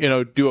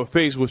a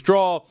phased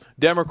withdrawal.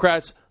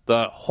 Democrats,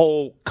 the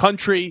whole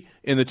country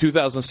in the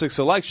 2006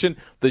 election,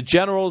 the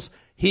generals.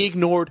 He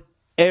ignored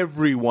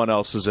everyone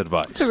else's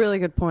advice. That's a really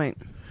good point.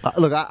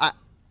 Look,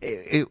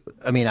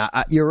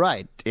 you're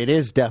right. It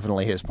is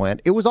definitely his plan.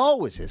 It was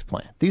always his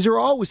plan. These are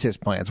always his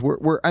plans.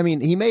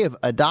 He may have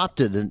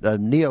adopted a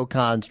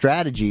neocon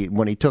strategy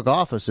when he took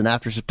office and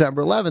after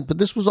September 11th, but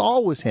this was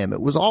always him.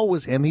 It was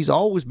always him. He's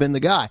always been the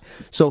guy.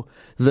 So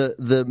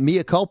the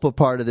mea culpa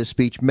part of this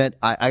speech meant,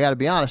 I got to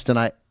be honest, and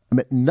it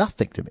meant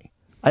nothing to me.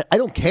 I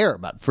don't care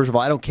about. First of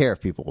all, I don't care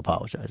if people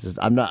apologize.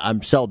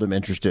 I'm seldom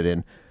interested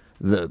in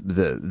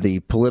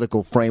the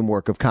political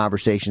framework of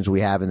conversations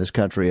we have in this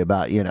country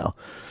about,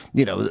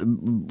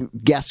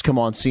 guests come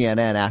on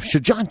CNN after,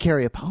 should John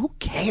Kerry apologize? Who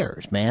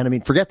cares, man? I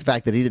mean, forget the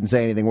fact that he didn't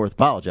say anything worth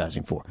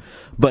apologizing for.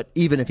 But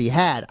even if he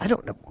had, I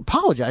don't know,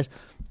 apologize,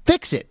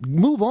 fix it,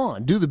 move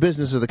on, do the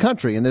business of the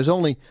country. And the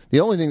only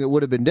thing that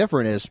would have been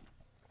different is,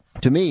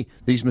 to me,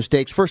 these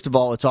mistakes, first of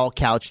all, it's all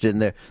couched in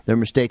their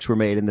mistakes were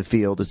made in the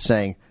field. It's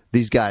saying,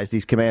 these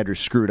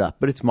commanders screwed up,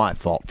 but it's my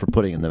fault for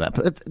putting in the map.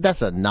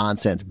 That's a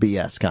nonsense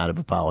BS kind of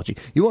apology.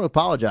 You want to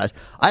apologize?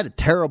 I had a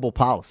terrible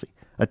policy,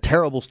 a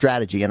terrible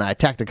strategy, and I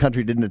attacked the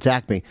country, didn't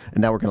attack me,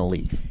 and now we're going to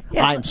leave.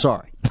 Yeah. I'm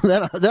sorry.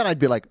 then I'd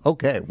be like,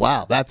 okay,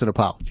 wow, that's an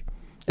apology.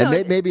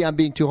 And maybe I'm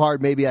being too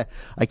hard. Maybe I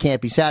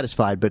can't be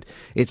satisfied, but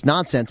it's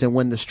nonsense. And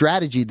when the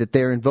strategy that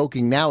they're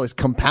invoking now is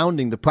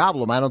compounding the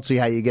problem, I don't see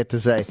how you get to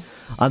say,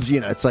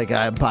 it's like,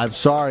 I'm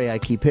sorry I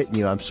keep hitting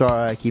you. I'm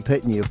sorry I keep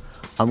hitting you.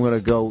 I'm going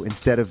to go,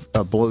 instead of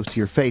blows to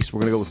your face,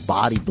 we're going to go with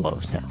body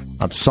blows now.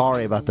 I'm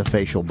sorry about the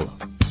facial blow.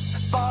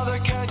 Father,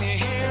 can you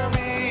hear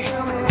me?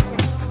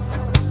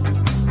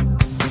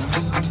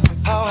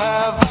 How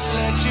have I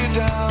let you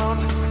down?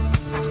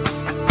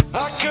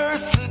 I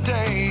curse the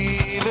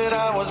day that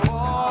I was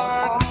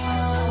born,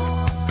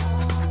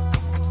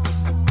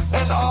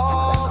 and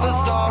all the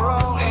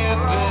sorrow in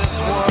this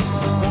world.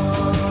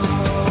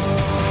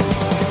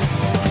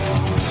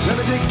 Let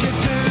me take you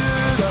to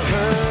the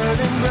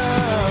hurting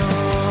ground,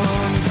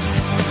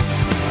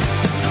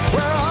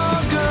 where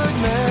all good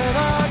men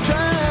are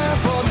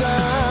trampled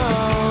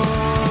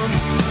down,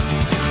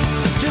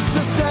 just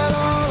to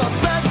settle a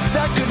bet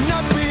that could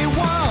not be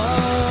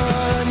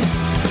won,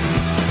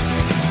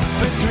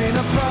 between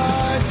a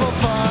prideful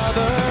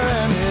father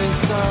and his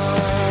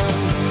son.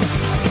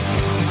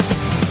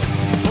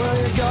 Will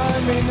you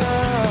guide me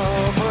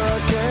now, for I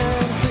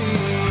can see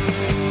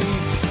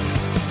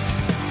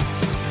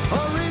a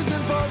reason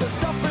for the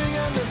suffering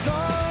and this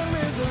long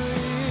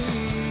misery.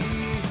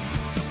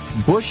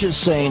 Bush is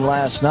saying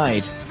last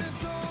night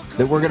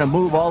that we're going to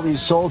move all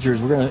these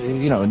soldiers. We're going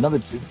to,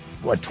 another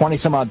 20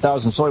 some odd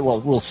thousand soldiers.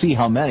 Well, we'll see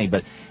how many,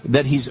 but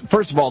that he's,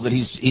 first of all, that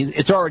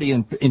it's already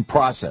in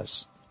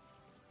process.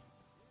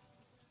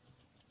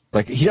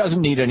 Like, he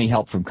doesn't need any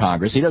help from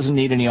Congress. He doesn't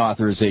need any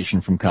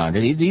authorization from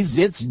Congress.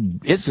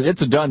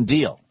 It's a done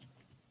deal.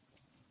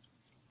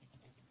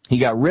 He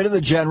got rid of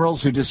the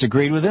generals who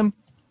disagreed with him,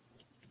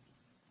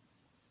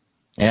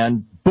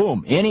 and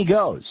boom, in he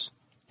goes.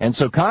 And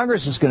so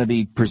Congress is going to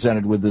be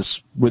presented with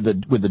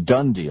the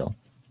done deal.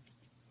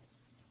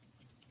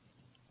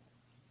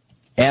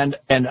 And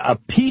a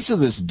piece of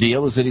this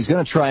deal is that he's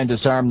going to try and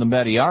disarm the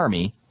Mehdi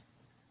army.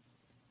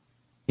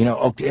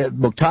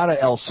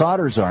 Muqtada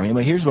al-Sadr's army. I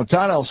mean, here's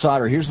Muqtada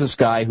al-Sadr. Here's this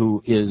guy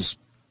whose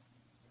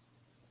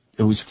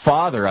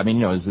father,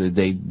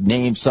 they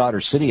named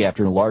Sadr City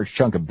after a large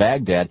chunk of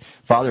Baghdad.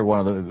 Father, one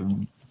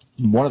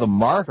of the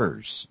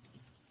martyrs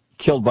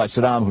killed by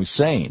Saddam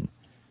Hussein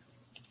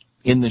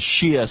in the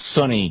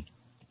Shia-Sunni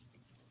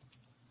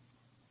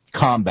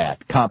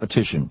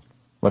competition,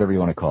 whatever you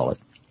want to call it.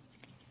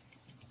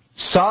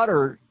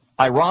 Sadr,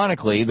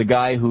 ironically, the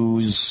guy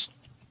whose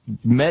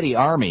Mehdi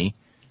army,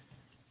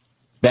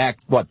 back,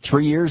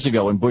 3 years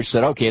ago when Bush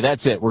said, okay,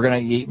 that's it. We're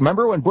going to,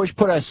 remember when Bush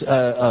put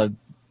a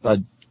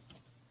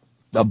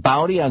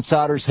bounty on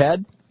Sadr's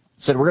head?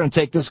 Said, we're going to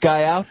take this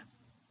guy out?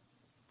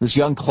 This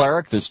young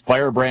cleric, this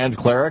firebrand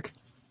cleric?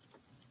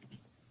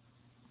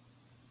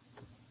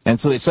 And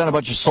so they sent a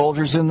bunch of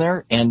soldiers in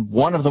there, and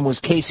one of them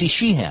was Casey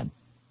Sheehan.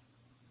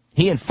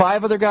 He and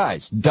 5 other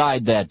guys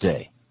died that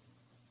day.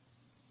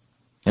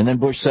 And then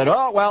Bush said,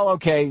 oh, well,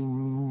 okay,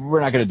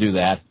 we're not going to do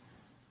that.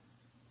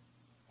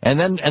 And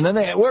then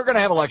we're going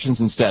to have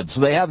elections instead.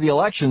 So they have the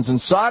elections,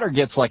 and Sadr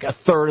gets like a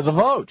third of the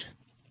vote.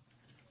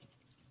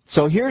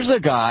 So here's a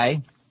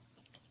guy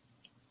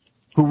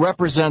who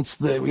represents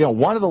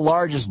one of the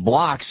largest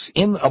blocs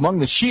among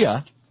the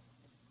Shia,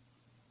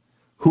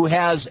 who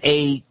has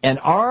an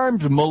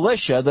armed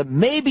militia that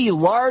may be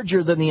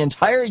larger than the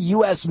entire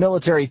U.S.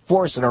 military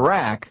force in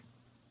Iraq,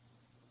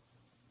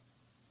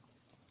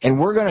 and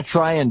we're going to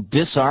try and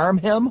disarm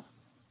him?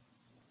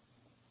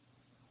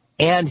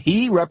 And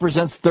he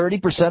represents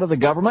 30% of the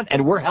government,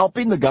 and we're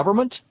helping the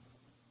government?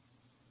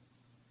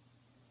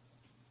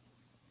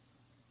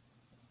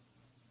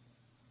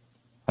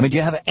 I mean, do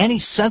you have any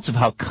sense of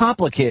how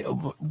complicated,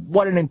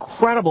 what an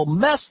incredible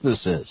mess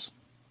this is?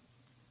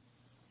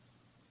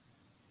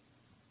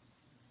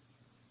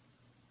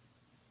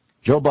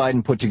 Joe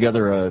Biden put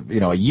together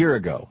a year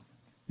ago,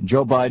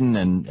 Joe Biden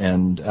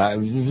and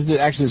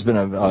actually there's been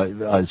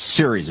a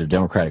series of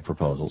Democratic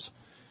proposals,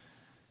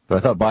 but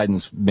I thought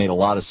Biden's made a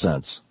lot of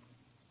sense.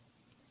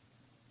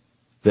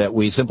 That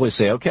we simply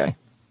say, okay,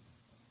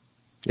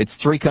 it's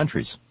 3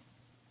 countries.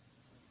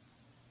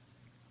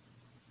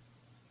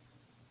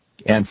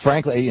 And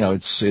frankly,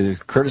 it's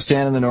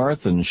Kurdistan in the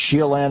north and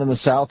Shia land in the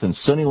south and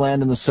Sunni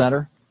land in the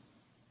center.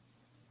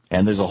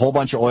 And there's a whole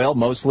bunch of oil,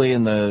 mostly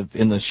in the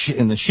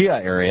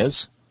Shia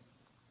areas.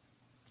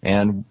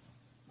 And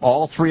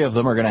all 3 of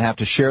them are going to have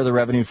to share the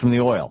revenue from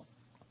the oil.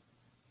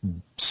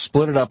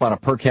 Split it up on a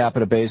per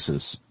capita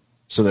basis.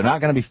 So they're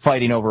not going to be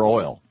fighting over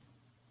oil.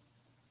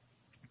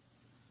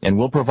 And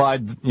we'll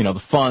provide,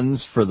 the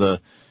funds for the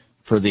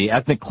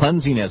ethnic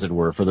cleansing, as it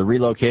were, for the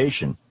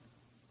relocation,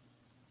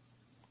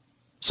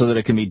 so that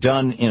it can be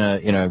done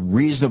in a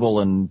reasonable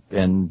and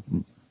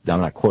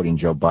I'm not quoting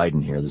Joe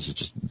Biden here. This is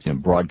just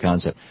broad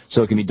concept.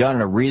 So it can be done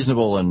in a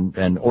reasonable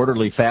and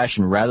orderly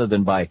fashion rather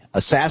than by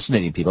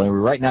assassinating people. I mean,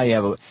 right now you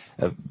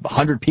have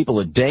 100 people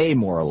a day,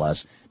 more or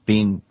less,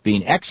 being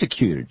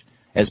executed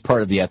as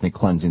part of the ethnic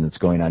cleansing that's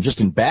going on just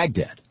in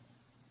Baghdad.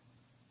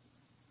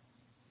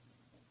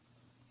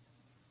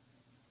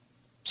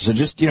 So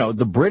just,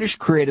 the British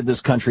created this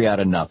country out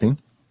of nothing.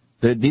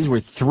 These were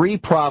 3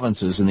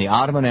 provinces in the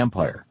Ottoman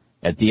Empire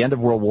at the end of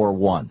World War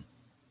I.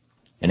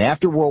 And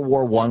after World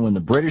War I, when the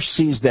British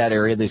seized that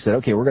area, they said,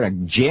 okay, we're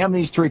going to jam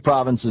these 3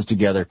 provinces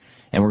together,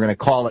 and we're going to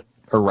call it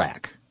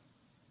Iraq.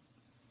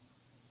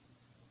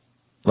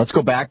 Let's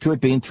go back to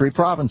it being 3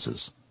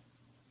 provinces.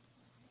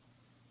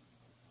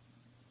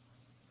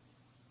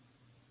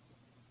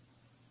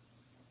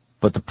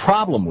 But the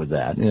problem with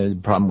that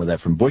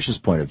from Bush's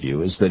point of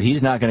view, is that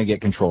he's not going to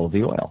get control of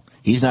the oil.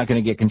 He's not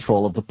going to get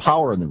control of the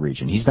power in the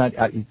region. He's not...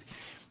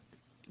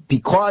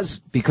 Because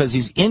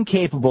he's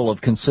incapable of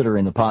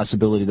considering the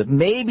possibility that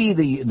maybe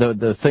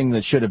the thing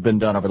that should have been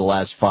done over the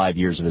last 5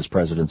 years of his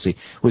presidency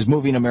was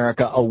moving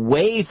America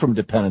away from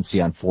dependency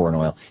on foreign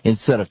oil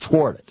instead of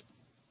toward it.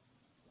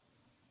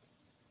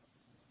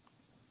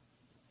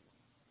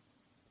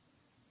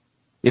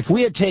 If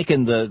we had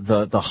taken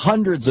the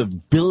hundreds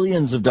of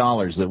billions of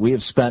dollars that we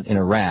have spent in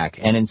Iraq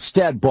and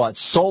instead bought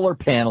solar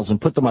panels and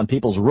put them on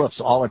people's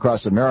roofs all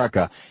across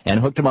America and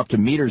hooked them up to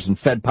meters and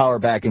fed power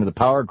back into the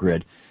power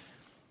grid,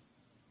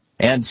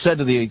 and said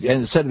to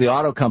the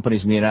auto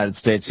companies in the United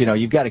States,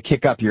 you've got to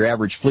kick up your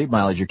average fleet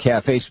mileage, your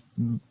CAFE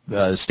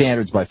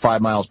standards by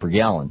 5 miles per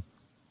gallon,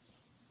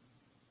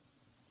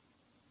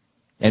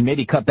 and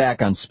maybe cut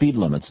back on speed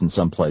limits in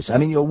some place. I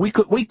mean,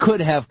 we could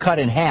have cut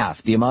in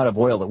half the amount of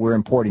oil that we're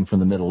importing from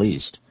the Middle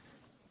East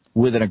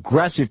with an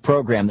aggressive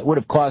program that would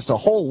have cost a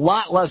whole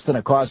lot less than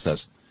it cost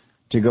us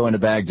to go into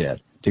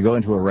Baghdad, to go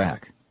into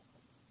Iraq.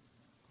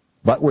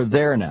 But we're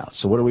there now.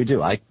 So what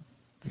do? I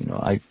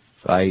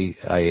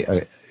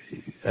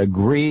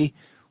agree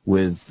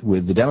with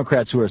the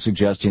Democrats who are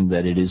suggesting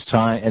that it is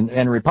time,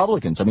 and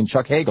Republicans. I mean,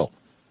 Chuck Hagel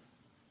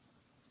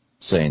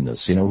saying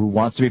this, who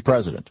wants to be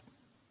president.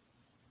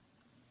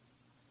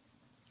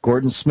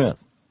 Gordon Smith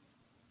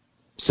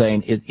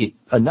saying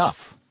enough.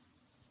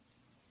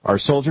 Our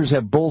soldiers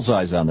have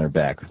bullseyes on their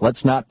back.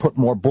 Let's not put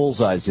more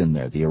bullseyes in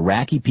there. The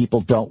Iraqi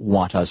people don't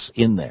want us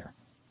in there.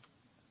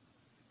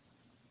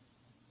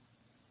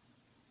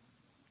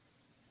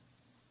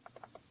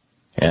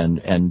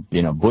 And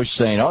Bush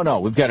saying, oh,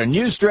 no, we've got a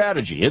new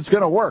strategy. It's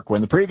going to work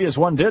when the previous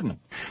one didn't.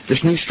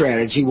 This new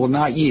strategy will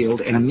not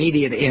yield an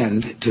immediate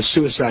end to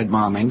suicide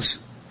bombings,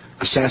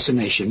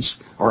 assassinations,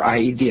 or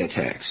IED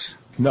attacks.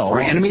 No.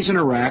 Our enemies in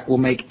Iraq will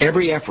make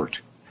every effort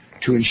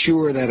to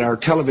ensure that our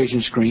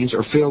television screens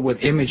are filled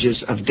with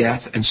images of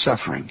death and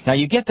suffering. Now,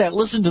 you get that?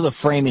 Listen to the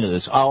framing of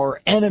this. Our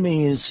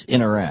enemies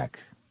in Iraq.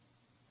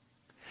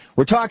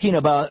 We're talking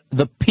about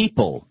the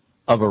people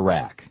of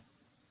Iraq.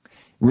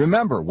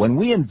 Remember, when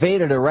we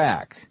invaded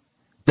Iraq,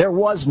 there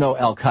was no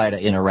al-Qaeda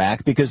in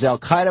Iraq because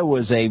al-Qaeda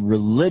was a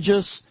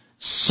religious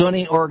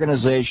Sunni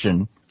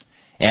organization,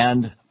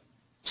 and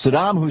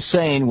Saddam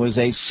Hussein was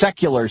a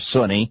secular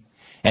Sunni,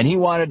 and he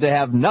wanted to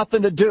have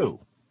nothing to do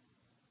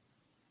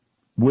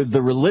with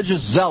the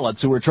religious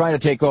zealots who were trying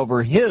to take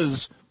over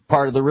his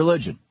part of the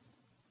religion.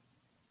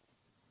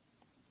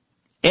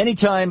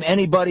 Anytime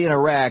anybody in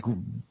Iraq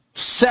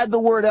said the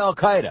word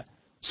al-Qaeda,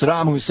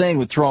 Saddam Hussein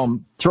would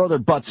throw their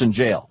butts in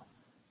jail.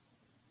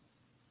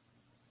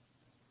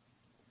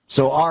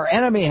 So our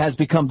enemy has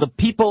become the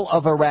people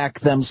of Iraq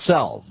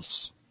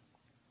themselves.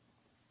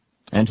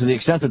 And to the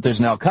extent that there's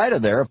an al-Qaeda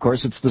there, of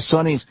course, it's the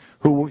Sunnis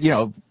who,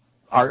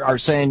 are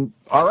saying,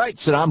 all right,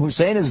 Saddam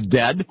Hussein is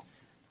dead.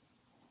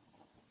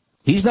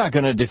 He's not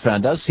going to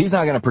defend us. He's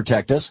not going to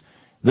protect us.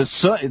 The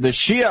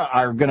Shia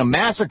are going to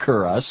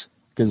massacre us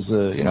because,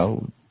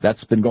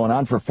 that's been going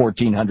on for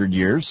 1,400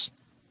 years.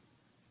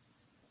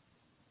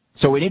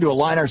 So we need to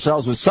align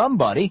ourselves with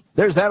somebody.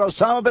 There's that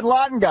Osama bin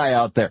Laden guy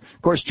out there.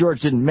 Of course, George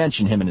didn't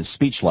mention him in his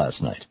speech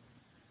last night.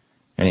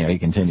 Anyway, he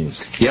continues.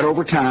 Yet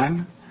over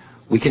time,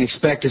 we can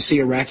expect to see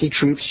Iraqi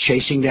troops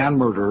chasing down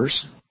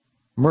murderers.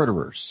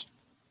 Murderers.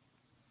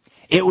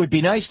 It would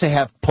be nice to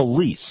have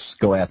police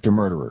go after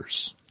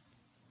murderers.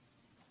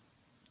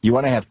 You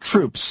want to have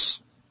troops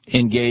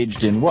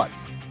engaged in what?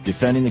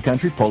 Defending the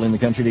country, pulling the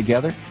country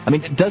together? I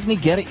mean, doesn't he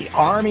get it?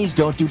 Armies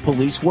don't do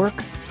police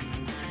work?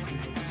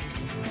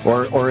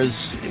 Or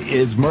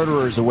is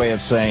murderers a way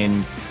of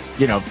saying,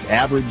 you know,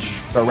 average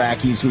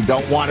Iraqis who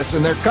don't want us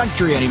in their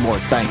country anymore,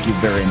 thank you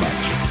very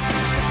much.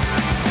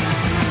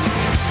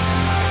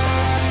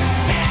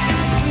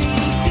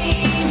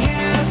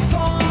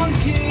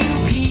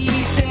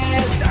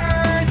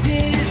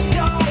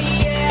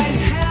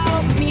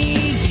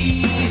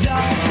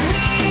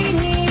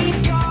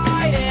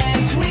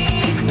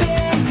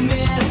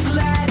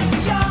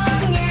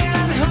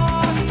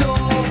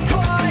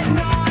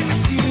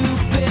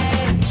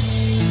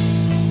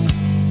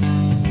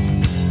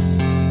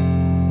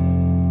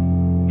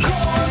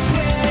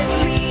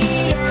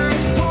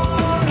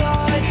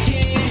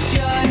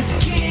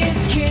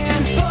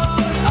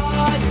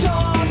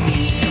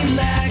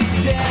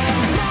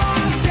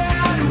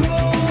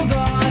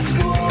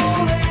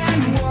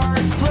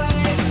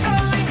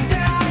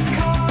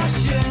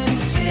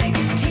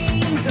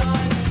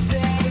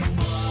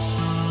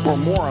 For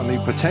more on the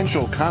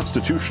potential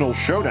constitutional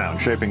showdown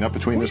shaping up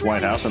between this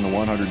White House and the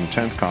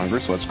 110th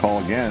Congress, let's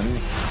call again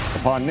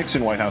upon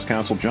Nixon White House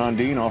counsel John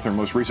Dean, author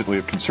most recently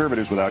of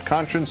Conservatives Without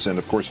Conscience, and,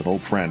 of course, an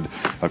old friend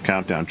of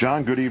Countdown.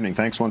 John, good evening.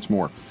 Thanks once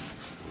more.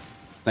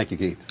 Thank you,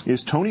 Keith.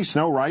 Is Tony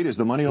Snow right? Is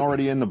the money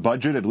already in the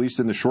budget, at least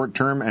in the short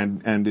term?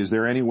 And is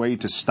there any way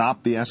to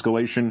stop the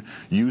escalation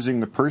using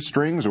the purse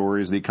strings, or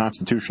is the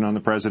Constitution on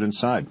the president's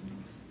side?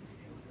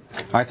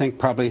 I think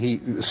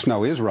probably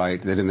Snow is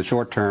right that in the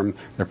short term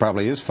there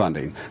probably is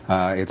funding.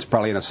 It's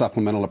probably in a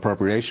supplemental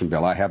appropriation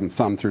bill. I haven't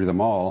thumbed through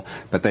them all,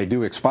 but they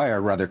do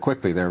expire rather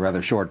quickly. They're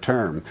rather short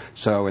term.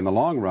 So in the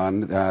long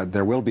run,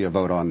 there will be a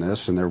vote on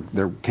this, and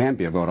there can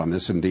be a vote on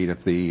this, indeed,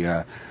 if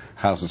the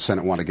House and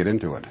Senate want to get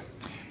into it.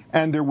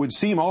 And there would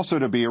seem also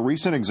to be a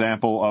recent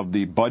example of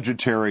the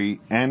budgetary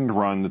end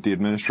run that the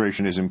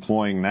administration is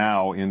employing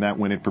now, in that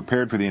when it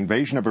prepared for the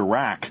invasion of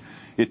Iraq,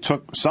 it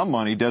took some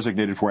money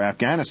designated for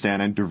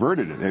Afghanistan and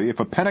diverted it. If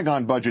a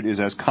Pentagon budget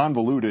is as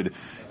convoluted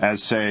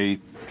as, say,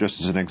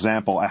 just as an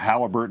example, a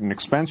Halliburton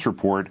expense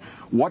report,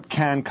 what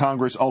can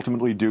Congress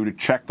ultimately do to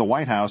check the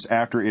White House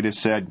after it has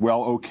said,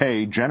 well,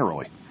 okay,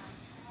 generally?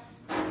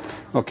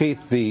 Well,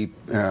 Keith, the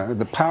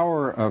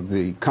power of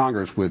the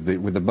Congress with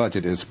the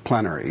budget is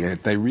plenary.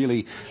 They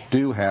really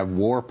do have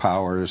war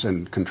powers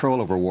and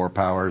control over war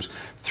powers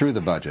through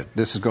the budget.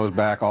 This goes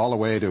back all the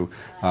way to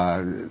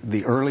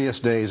the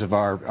earliest days of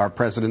our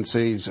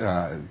presidencies,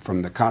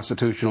 from the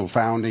constitutional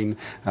founding.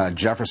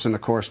 Jefferson,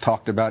 of course,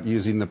 talked about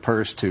using the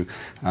purse to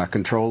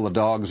control the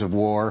dogs of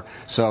war.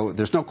 So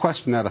there's no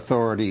question that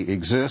authority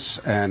exists,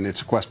 and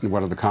it's a question of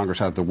whether the Congress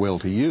has the will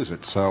to use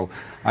it. So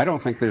I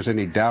don't think there's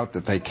any doubt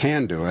that they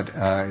can do it.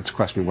 It's a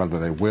question of whether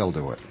they will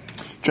do it.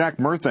 Jack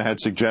Murtha had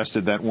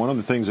suggested that one of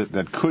the things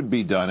that could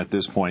be done at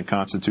this point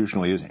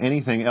constitutionally is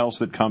anything else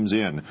that comes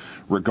in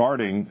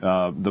regarding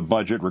the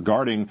budget,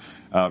 regarding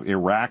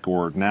Iraq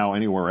or now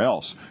anywhere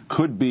else,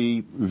 could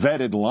be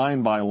vetted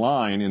line by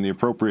line in the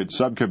appropriate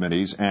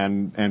subcommittees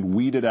and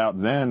weeded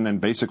out then,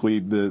 and basically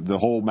the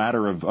whole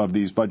matter of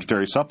these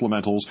budgetary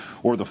supplementals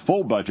or the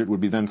full budget would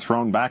be then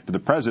thrown back to the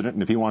president,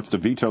 and if he wants to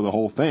veto the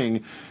whole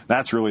thing,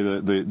 that's really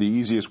the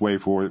easiest way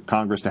for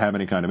Congress to have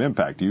any kind of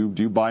impact. Do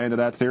you buy into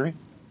that theory?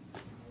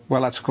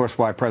 Well, that's, of course,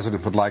 why a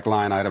president would like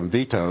line-item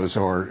vetoes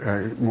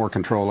or more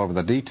control over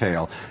the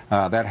detail.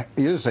 That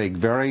is a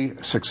very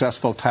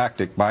successful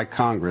tactic by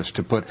Congress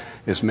to put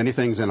as many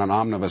things in an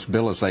omnibus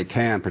bill as they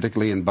can,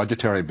 particularly in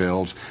budgetary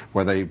bills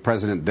where the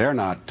president dare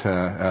not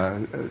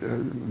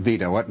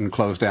veto it and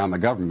close down the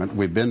government.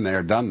 We've been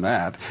there, done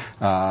that,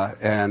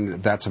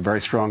 and that's a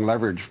very strong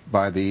leverage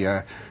by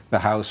the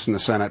House and the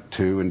Senate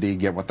to indeed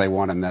get what they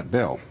want in that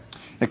bill.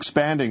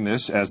 Expanding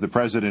this, as the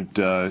president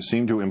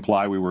seemed to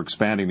imply we were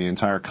expanding the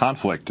entire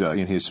conflict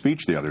in his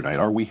speech the other night.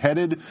 Are we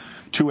headed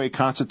to a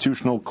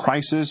constitutional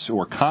crisis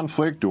or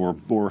conflict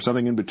or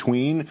something in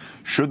between?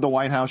 Should the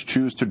White House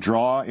choose to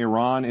draw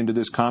Iran into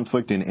this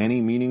conflict in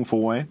any meaningful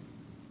way?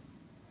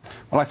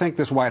 Well, I think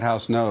this White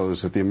House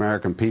knows that the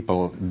American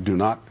people do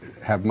not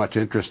have much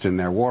interest in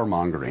their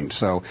warmongering,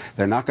 so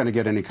they're not going to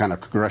get any kind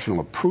of congressional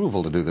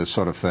approval to do this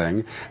sort of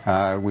thing.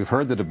 We've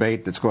heard the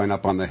debate that's going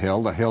up on the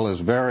Hill. The Hill is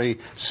very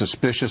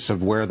suspicious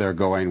of where they're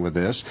going with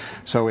this.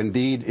 So,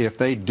 indeed, if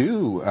they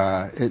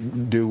I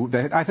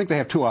think they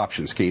have two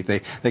options, Keith.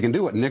 They can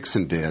do what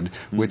Nixon did,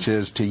 which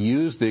is to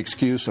use the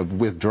excuse of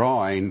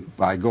withdrawing.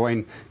 By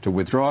going to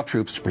withdraw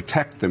troops to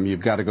protect them,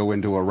 you've got to go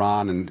into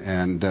Iran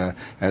and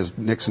as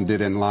Nixon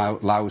did in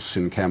Laos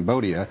and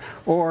Cambodia,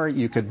 or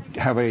you could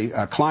have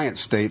a client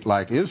state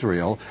like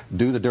Israel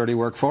do the dirty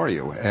work for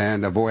you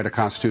and avoid a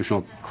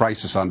constitutional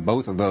crisis on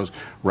both of those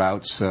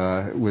routes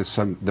with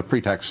the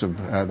pretext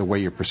of the way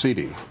you're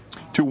proceeding.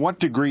 To what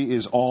degree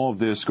is all of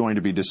this going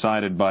to be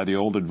decided by the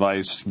old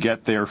advice,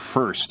 get there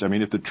first? I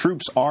mean, if the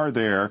troops are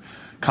there,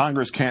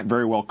 Congress can't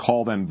very well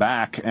call them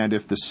back, and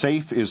if the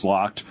safe is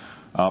locked,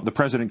 the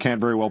president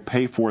can't very well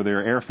pay for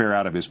their airfare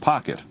out of his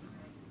pocket.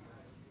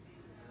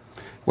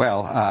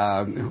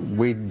 Well,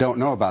 we don't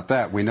know about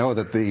that. We know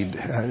that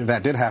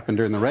that did happen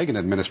during the Reagan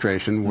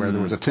administration, where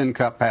there was a tin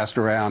cup passed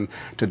around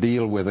to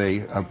deal with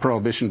a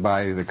prohibition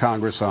by the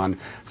Congress on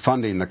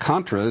funding the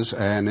Contras,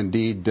 and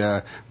indeed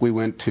we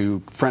went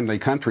to friendly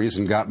countries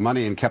and got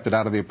money and kept it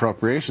out of the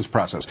appropriations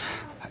process.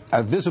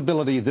 A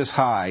visibility this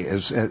high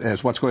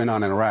as what's going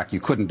on in Iraq,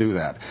 you couldn't do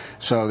that.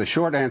 So the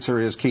short answer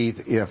is,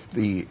 Keith, if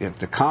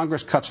the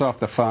Congress cuts off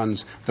the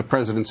funds, the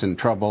president's in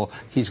trouble.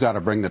 He's got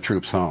to bring the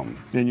troops home.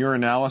 In your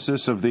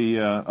analysis of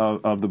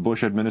the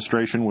Bush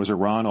administration, was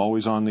Iran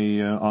always on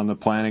the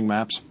planning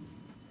maps?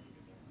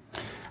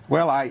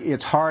 Well,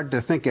 it's hard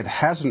to think it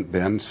hasn't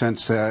been,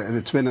 since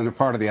it's been in a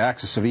part of the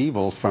axis of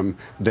evil from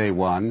day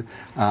one,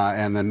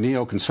 and the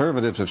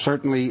neoconservatives have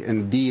certainly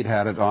indeed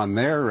had it on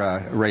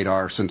their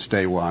radar since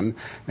day one,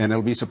 and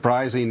it'll be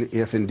surprising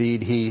if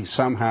indeed he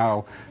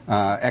somehow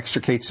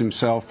extricates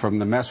himself from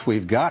the mess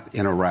we've got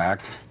in Iraq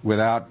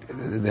without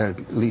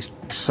at least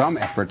some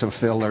effort to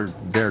fulfill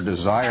their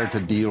desire to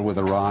deal with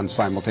Iran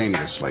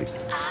simultaneously.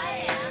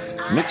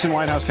 Nixon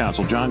White House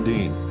counsel John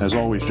Dean. As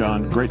always,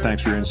 John, great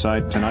thanks for your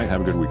insight tonight.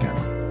 Have a good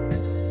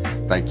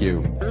weekend. Thank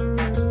you.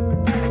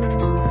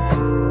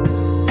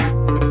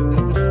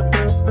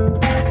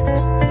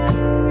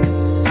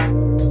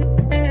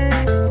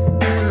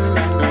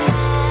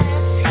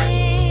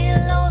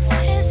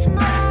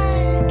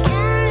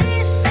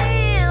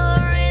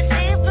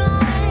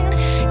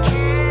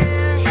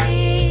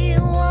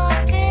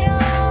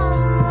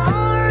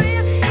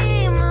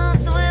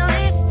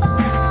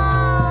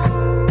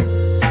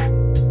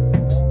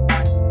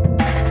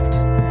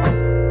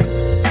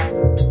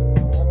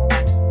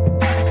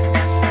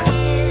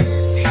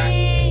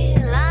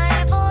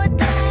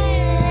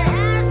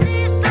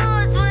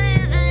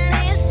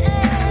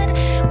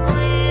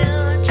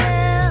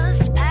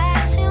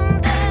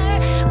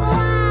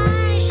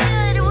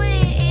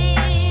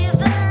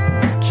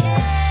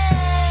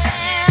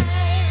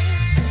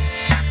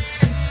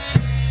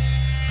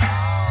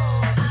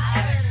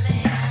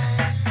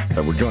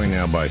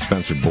 By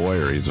Spencer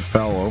Boyer. He's a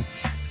fellow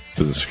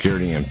to the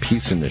Security and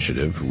Peace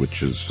Initiative,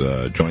 which is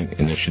a joint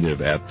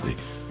initiative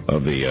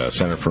of the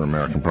Center for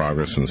American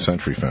Progress and the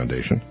Century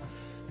Foundation.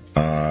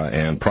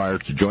 And prior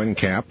to joining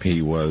CAP,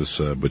 he was,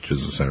 which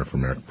is the Center for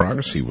American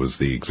Progress, he was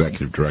the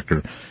executive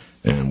director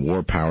and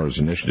War Powers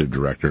Initiative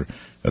director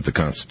at the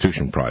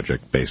Constitution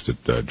Project, based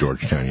at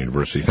Georgetown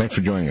University. Thanks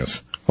for joining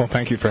us. Well,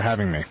 thank you for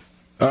having me.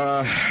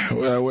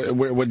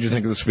 What did you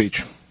think of the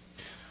speech?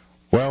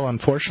 Well,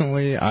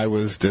 unfortunately, I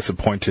was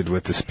disappointed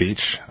with the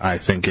speech. I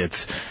think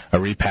it's a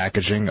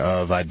repackaging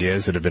of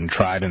ideas that have been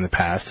tried in the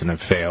past and have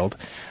failed.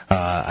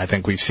 I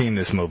think we've seen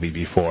this movie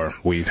before.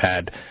 We've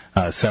had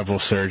several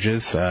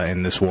surges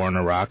in this war in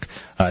Iraq.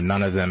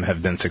 None of them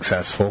have been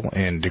successful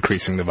in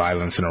decreasing the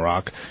violence in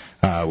Iraq.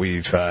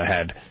 We've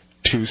had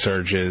two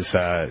surges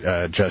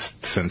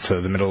just since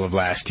the middle of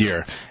last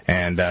year,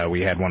 and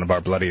we had one of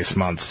our bloodiest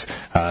months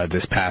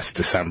this past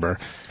December.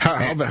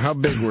 How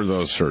big were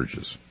those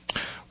surges?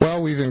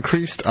 Well, we've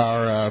increased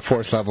our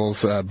force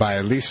levels by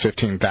at least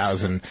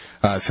 15,000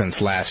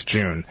 since last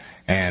June.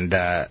 And,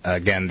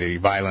 again, the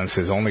violence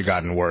has only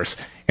gotten worse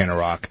in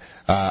Iraq.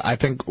 I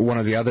think one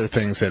of the other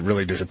things that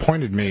really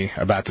disappointed me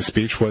about the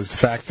speech was the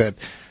fact that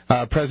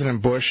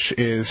President Bush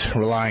is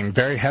relying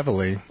very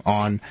heavily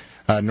on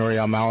Nouri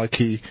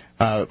al-Maliki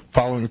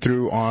following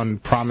through on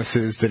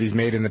promises that he's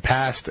made in the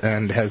past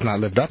and has not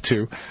lived up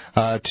to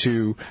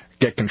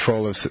get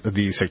control of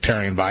the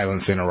sectarian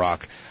violence in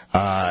Iraq.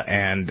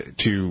 And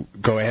to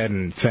go ahead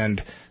and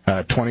send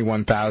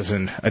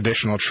 21,000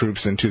 additional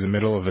troops into the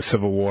middle of a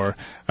civil war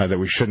that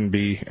we shouldn't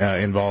be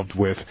involved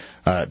with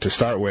to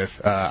start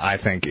with, I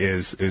think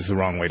is the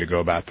wrong way to go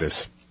about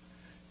this.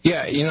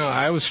 Yeah,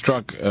 I was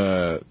struck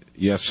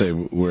yesterday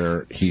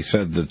where he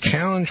said the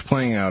challenge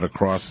playing out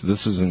across,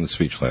 this is in the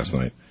speech last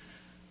night,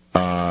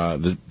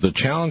 the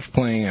challenge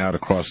playing out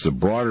across the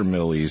broader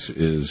Middle East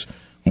is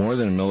more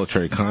than a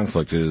military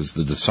conflict, it is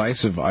the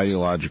decisive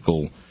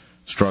ideological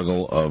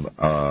struggle of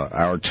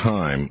our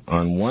time.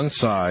 On one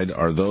side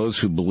are those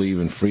who believe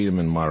in freedom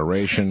and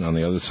moderation. On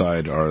the other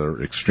side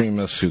are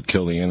extremists who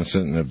kill the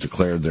innocent and have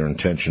declared their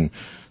intention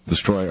to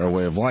destroy our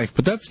way of life.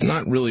 But that's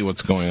not really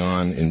what's going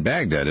on in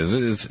Baghdad, is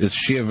it? It's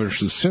Shia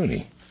versus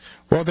Sunni.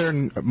 Well, there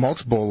are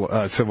multiple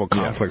civil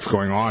conflicts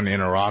going on in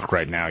Iraq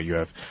right now. You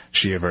have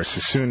Shia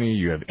versus Sunni.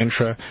 You have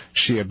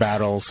intra-Shia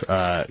battles.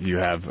 You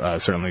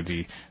have certainly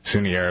the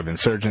Sunni Arab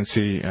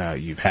insurgency.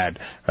 You've had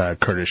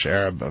Kurdish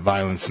Arab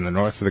violence in the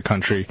north of the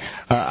country.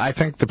 I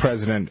think the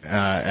president,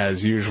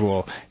 as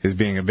usual, is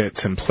being a bit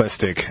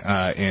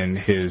simplistic in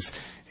his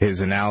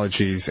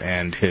analogies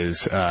and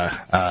his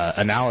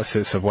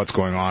analysis of what's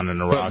going on in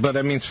Iraq. But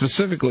I mean,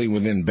 specifically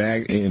in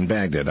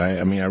Baghdad,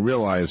 I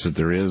realize that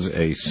there is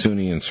a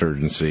Sunni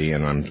insurgency,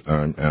 and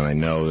I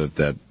know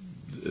that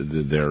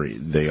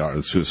they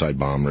are suicide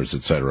bombers,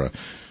 etc.,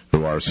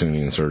 who are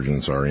Sunni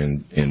insurgents are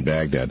in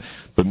Baghdad.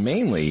 But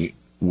mainly,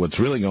 what's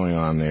really going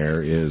on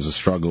there is a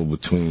struggle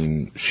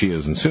between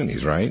Shias and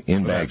Sunnis, right,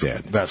 in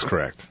Baghdad. That's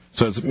correct.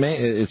 So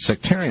it's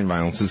sectarian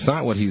violence. It's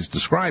not what he's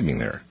describing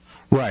there.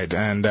 Right,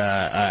 and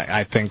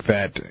I think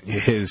that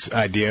his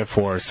idea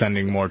for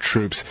sending more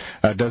troops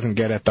doesn't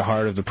get at the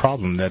heart of the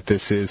problem, that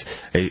this is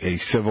a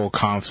civil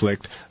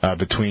conflict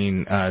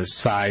between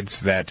sides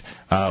that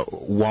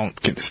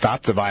won't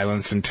stop the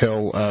violence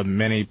until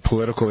many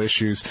political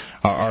issues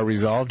are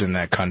resolved in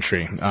that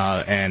country.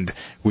 And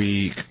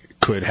we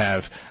could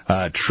have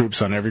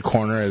troops on every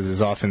corner, as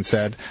is often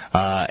said,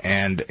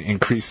 and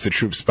increase the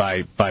troops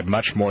by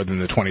much more than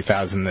the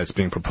 20,000 that's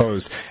being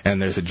proposed.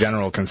 And there's a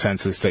general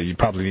consensus that you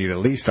probably need at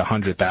least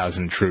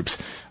 100,000 troops,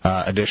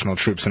 additional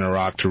troops in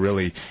Iraq to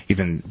really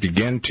even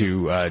begin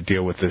to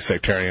deal with the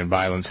sectarian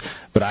violence.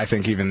 But I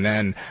think even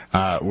then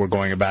we're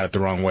going about it the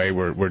wrong way.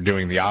 We're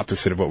doing the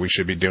opposite of what we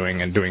should be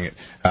doing, and doing it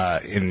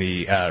in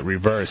the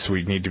reverse.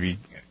 We need to be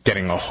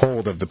getting a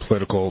hold of the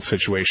political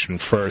situation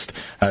first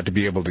to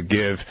be able to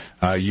give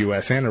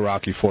U.S. and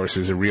Iraqi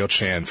forces a real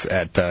chance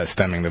at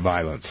stemming the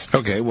violence.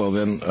 Okay, well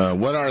then,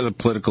 what are the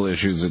political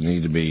issues that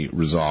need to be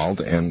resolved,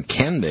 and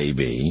can they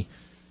be?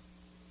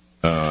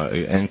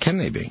 And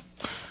does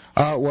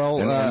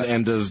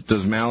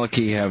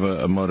Maliki have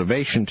a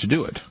motivation to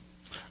do it?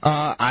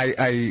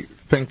 I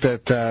think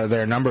that there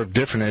are a number of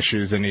different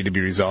issues that need to be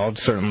resolved,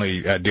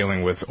 certainly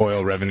dealing with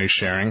oil revenue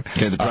sharing.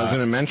 Okay, the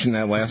President mentioned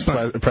that last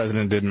night. The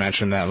President did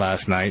mention that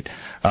last night,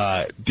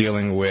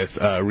 dealing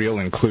with real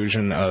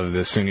inclusion of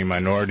the Sunni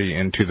minority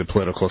into the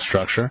political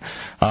structure.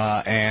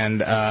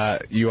 And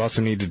you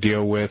also need to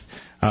deal with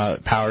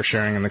power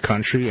sharing in the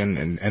country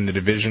and the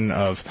division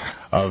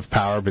of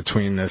power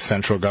between the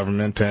central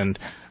government and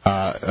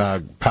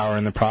power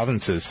in the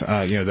provinces.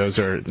 Those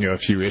are a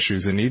few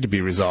issues that need to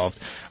be resolved.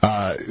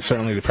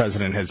 Certainly the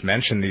President has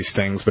mentioned these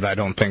things, but I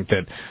don't think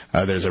that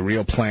there's a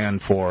real plan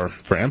for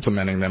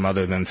implementing them,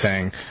 other than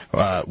saying,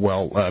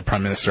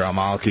 Prime Minister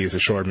al-Maliki has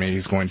assured me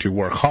he's going to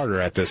work harder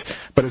at this.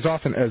 But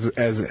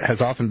as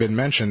has often been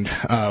mentioned,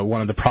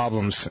 one of the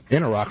problems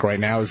in Iraq right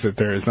now is that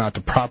there is not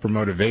the proper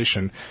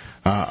motivation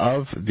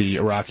of the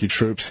Iraqi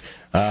troops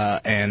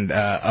and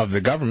of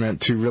the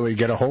government to really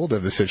get a hold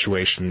of the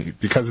situation,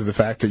 because of the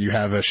fact that you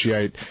have a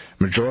Shiite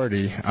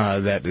majority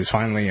that is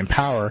finally in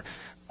power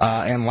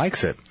and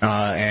likes it.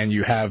 And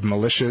you have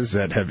militias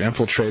that have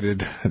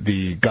infiltrated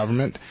the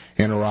government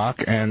in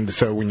Iraq, and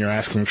so when you're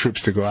asking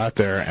troops to go out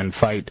there and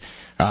fight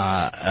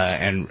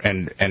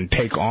and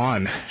take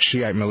on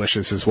Shiite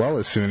militias as well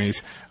as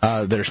Sunnis,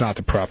 there's not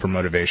the proper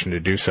motivation to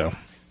do so.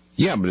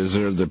 Yeah, but is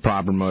there the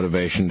proper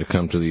motivation to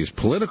come to these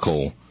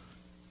political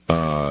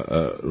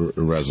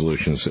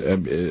resolutions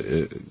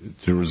to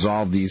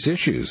resolve these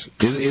issues?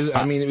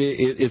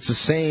 It's the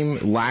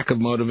same lack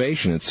of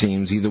motivation, it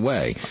seems, either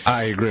way.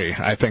 I agree.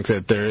 I think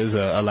that there is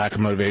a lack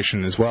of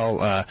motivation as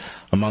well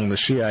among the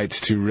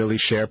Shiites to really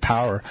share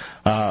power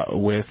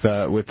with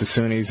the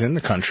Sunnis in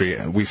the country.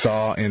 We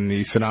saw in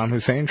the Saddam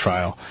Hussein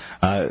trial,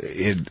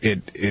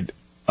 it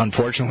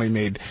unfortunately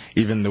made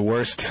even the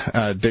worst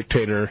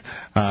dictator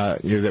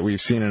that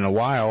we've seen in a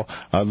while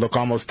look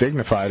almost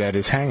dignified at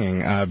his hanging,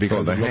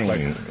 because the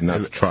hanging,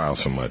 not the trial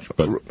so much,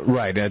 but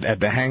right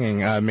at the hanging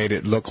made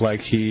it look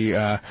like he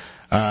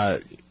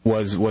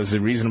was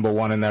the reasonable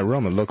one in that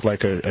room. It looked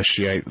like a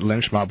Shiite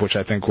lynch mob, which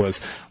I think was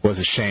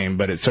a shame,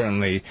 but it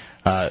certainly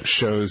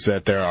shows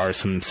that there are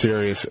some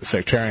serious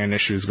sectarian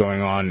issues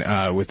going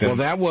on within.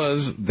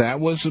 Well, that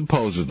was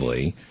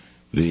supposedly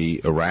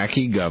the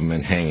Iraqi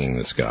government hanging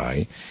this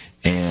guy,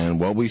 and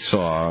what we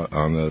saw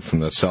from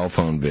the cell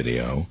phone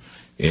video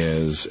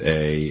was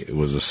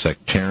a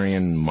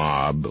sectarian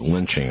mob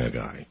lynching a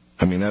guy.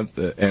 I mean,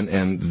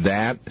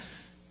 that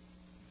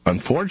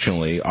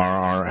unfortunately are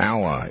our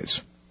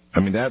allies. I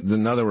mean,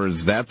 in other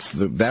words, that's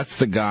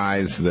the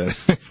guys that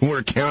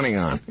we're counting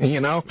on.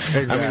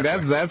 Exactly. I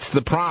mean, that's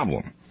the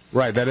problem.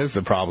 Right, that is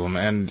the problem,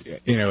 and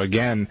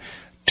again,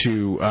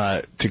 to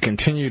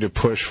continue to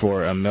push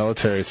for a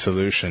military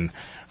solution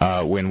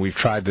when we've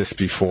tried this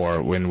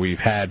before, when we've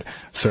had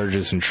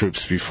surges in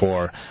troops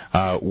before,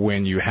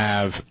 when you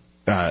have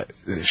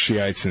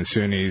Shiites and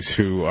Sunnis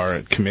who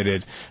are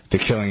committed to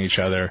killing each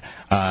other,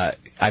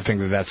 I think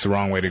that that's the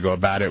wrong way to go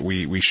about it.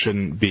 We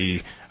shouldn't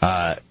be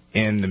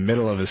in the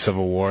middle of a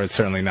civil war. It's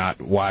certainly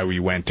not why we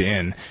went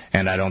in,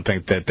 and I don't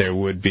think that there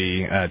would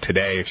be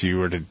today if you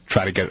were to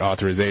try to get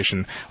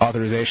authorization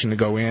to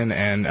go in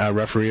and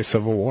referee a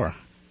civil war.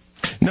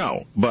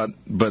 No, but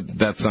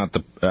that's not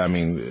the. I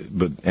mean,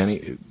 but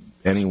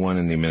anyone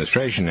in the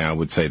administration now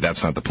would say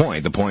that's not the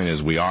point. The point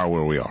is we are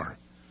where we are,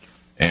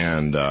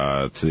 and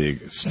to the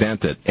extent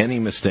that any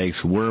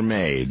mistakes were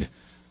made,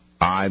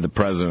 I, the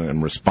president,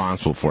 am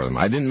responsible for them.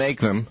 I didn't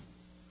make them.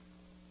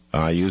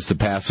 I used the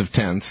passive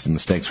tense. The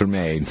mistakes were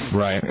made.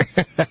 Right.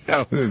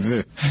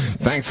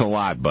 Thanks a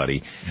lot,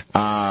 buddy.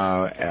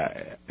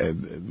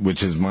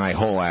 Which is my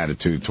whole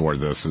attitude toward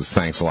this is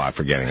thanks a lot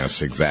for getting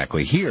us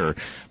exactly here,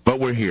 but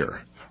we're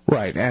here.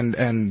 Right,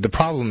 and the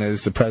problem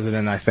is the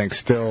president, I think,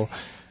 still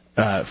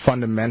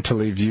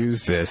fundamentally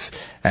views this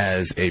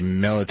as a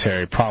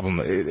military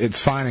problem.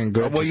 It's fine and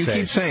good. Well, you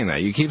keep saying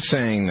that. You keep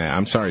saying that.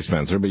 I'm sorry,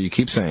 Spencer, but you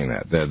keep saying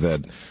that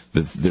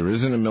there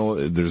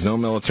isn't there's no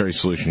military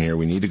solution here.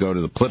 We need to go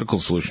to the political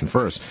solution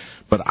first.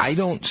 But I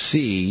don't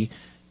see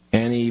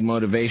any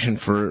motivation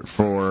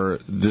for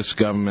this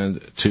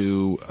government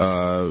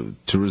to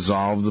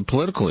resolve the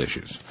political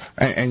issues.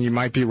 And you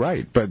might be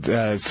right, but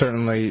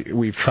certainly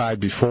we've tried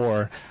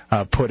before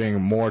putting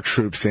more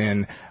troops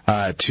in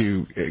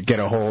to get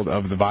a hold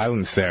of the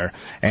violence there,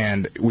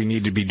 and we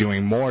need to be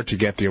doing more to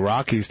get the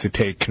Iraqis to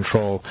take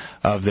control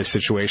of their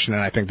situation.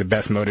 And I think the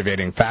best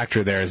motivating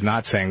factor there is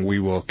not saying we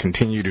will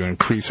continue to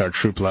increase our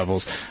troop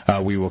levels,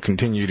 we will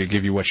continue to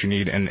give you what you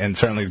need. And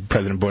certainly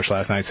President Bush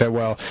last night said,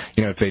 well,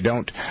 if they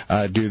don't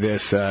do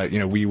this,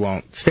 we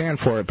won't stand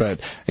for it. But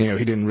he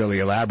didn't really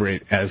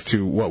elaborate as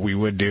to what we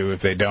would do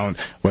if they don't,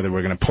 whether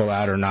we're going to pull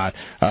out or not.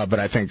 But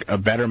I think a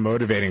better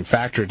motivating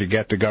factor to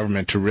get the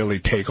government to really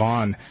take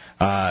on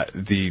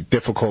the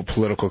difficult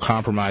political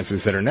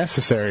compromises that are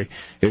necessary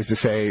is to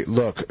say,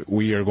 look,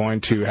 we are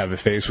going to have a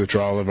phased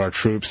withdrawal of our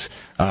troops.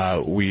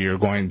 We are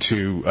going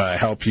to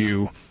help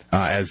you,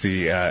 as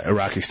the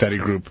Iraqi study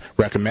group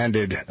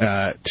recommended,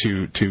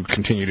 to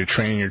continue to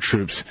train your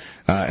troops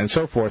and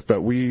so forth.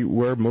 But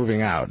we're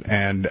moving out,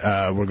 and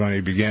we're going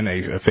to begin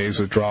a phased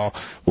withdrawal.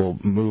 We'll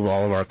move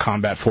all of our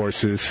combat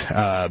forces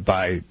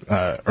by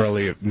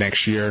early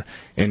next year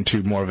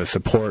into more of a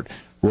support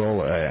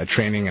role, a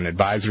training and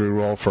advisory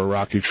role for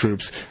Iraqi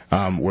troops.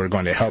 We're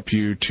going to help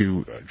you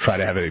to try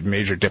to have a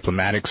major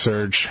diplomatic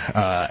surge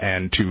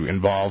and to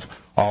involve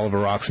all of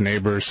Iraq's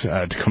neighbors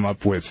to come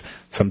up with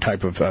some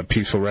type of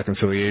peaceful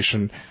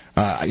reconciliation.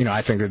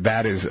 I think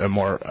that is a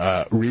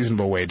more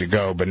reasonable way to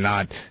go, but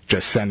not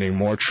just sending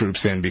more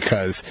troops in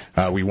because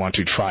we want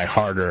to try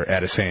harder at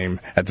the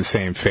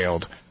same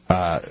failed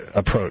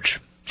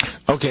approach.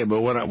 Okay, but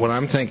what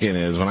I'm thinking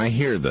is when I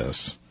hear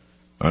this,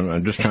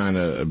 I'm just trying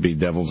to be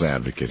devil's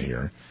advocate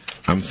here.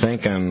 I'm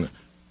thinking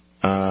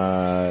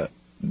Maliki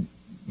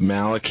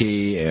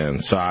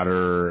and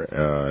Sadr,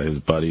 his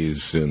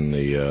buddies in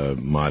the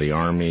Mahdi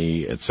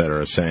army,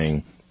 etc.,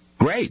 saying,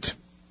 great,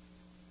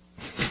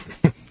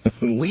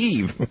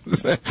 leave,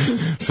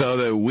 so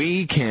that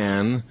we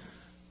can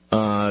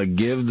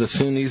give the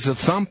Sunnis a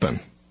thumping.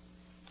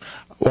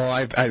 Well,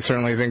 I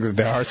certainly think that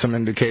there are some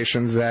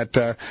indications that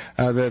that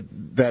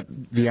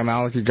the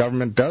Maliki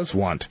government does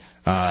want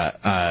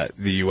the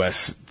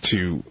U.S.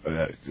 to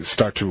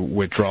start to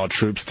withdraw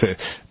troops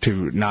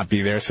to not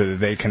be there so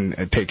that they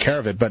can take care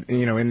of it. But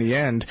in the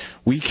end,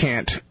 we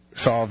can't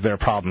solve their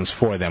problems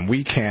for them.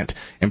 We can't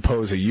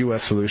impose a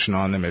U.S. solution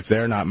on them if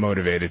they're not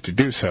motivated to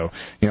do so.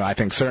 I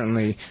think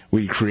certainly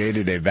we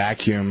created a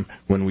vacuum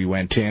when we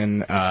went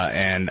in,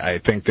 and I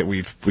think that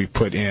we've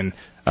put in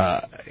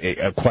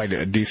quite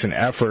a decent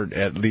effort,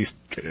 at least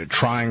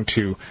trying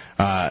to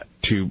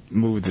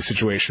move the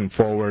situation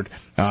forward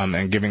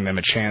and giving them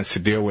a chance to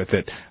deal with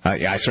it.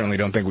 I certainly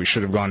don't think we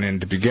should have gone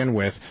in to begin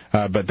with,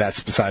 but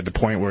that's beside the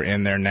point. We're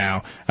in there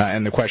now,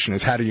 and the question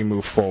is, how do you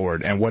move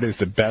forward, and what is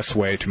the best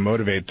way to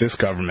motivate this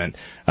government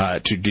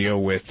to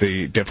deal with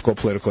the difficult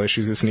political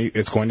issues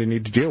it's going to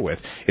need to deal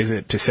with? Is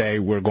it to say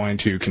we're going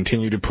to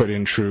continue to put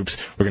in troops,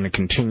 we're going to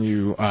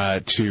continue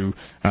to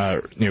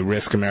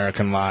risk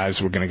American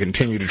lives, we're going to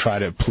continue to try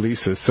to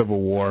police a civil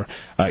war,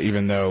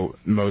 even though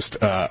most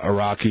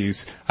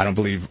Iraqis, I don't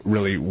believe,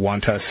 really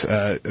want us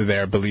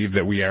there, believe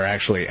that we are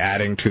actually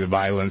adding to the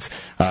violence,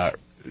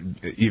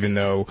 even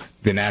though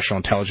the National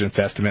Intelligence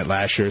Estimate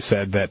last year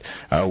said that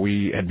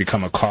we had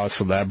become a cause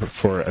célèbre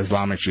for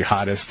Islamic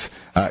jihadists.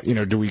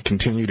 Do we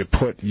continue to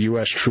put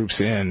U.S. troops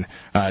in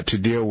to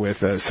deal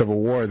with a civil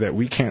war that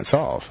we can't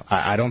solve?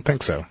 I don't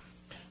think so.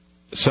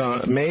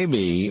 So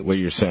maybe what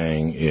you're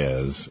saying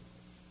is,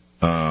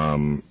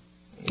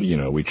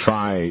 we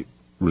try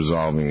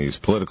resolving these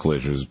political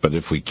issues, but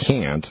if we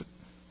can't,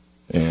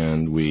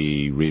 and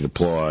we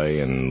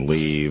redeploy and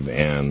leave,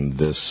 and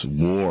this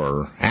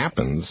war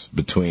happens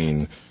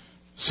between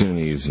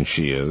Sunnis and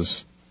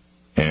Shias,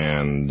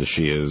 and the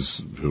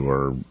Shias, who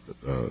are,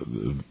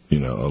 the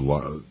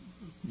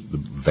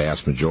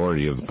vast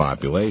majority of the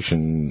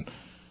population,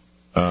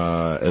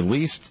 at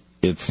least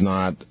it's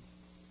not,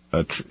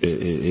 it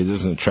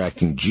isn't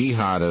attracting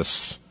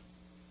jihadists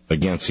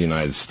against the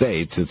United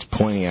States. It's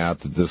pointing out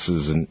that this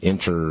is an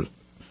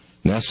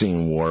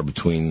internecine war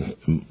between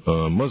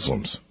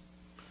Muslims.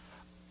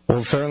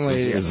 Well,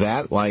 certainly, is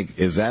that like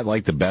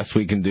the best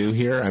we can do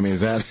here? I mean,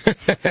 is that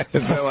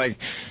like,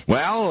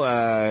 well,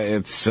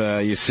 it's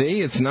you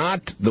see, it's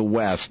not the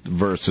West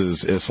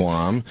versus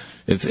Islam,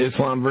 it's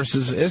Islam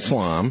versus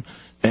Islam,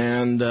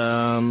 and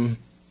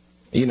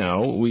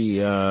we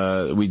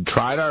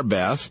tried our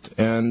best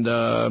and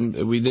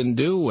we didn't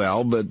do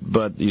well,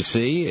 but you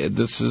see, it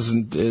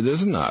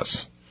isn't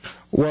us.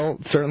 Well,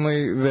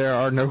 certainly there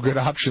are no good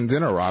options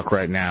in Iraq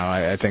right now.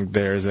 I think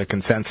there's a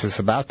consensus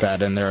about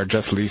that, and there are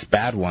just least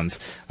bad ones.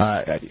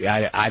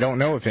 I don't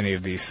know if any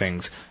of these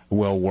things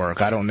will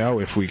work. I don't know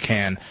if we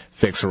can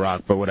fix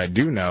Iraq, but what I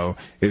do know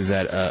is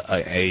that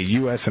a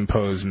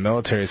U.S.-imposed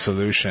military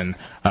solution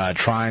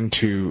trying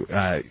to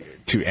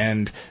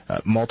end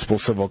multiple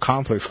civil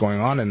conflicts going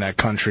on in that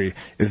country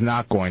is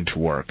not going to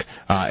work.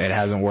 It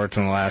hasn't worked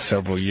in the last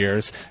several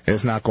years.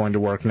 It's not going to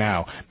work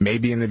now.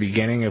 Maybe in the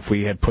beginning, if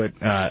we had put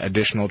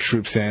additional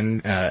troops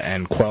in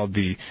and quelled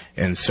the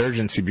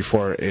insurgency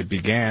before it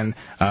began,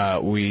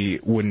 we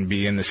wouldn't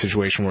be in the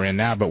situation we're in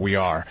now, but we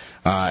are.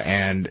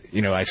 And,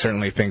 I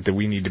certainly think that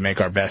we need to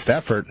make our best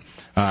effort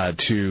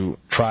to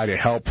try to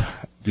help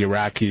the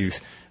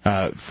Iraqis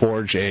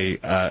forge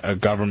a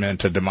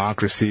government, a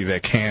democracy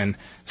that can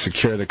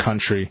secure the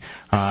country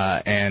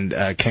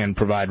and can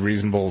provide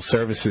reasonable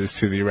services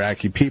to the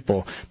Iraqi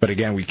people. But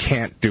again, we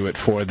can't do it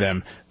for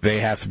them. They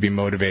have to be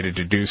motivated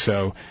to do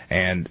so,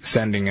 and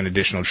sending in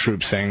additional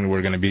troops saying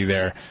we're going to be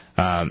there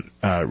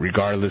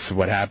regardless of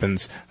what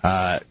happens.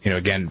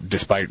 Again,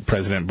 despite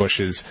President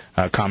Bush's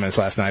comments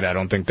last night, I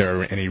don't think there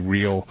are any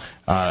real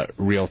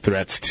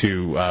threats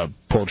to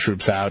pull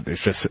troops out.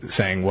 It's just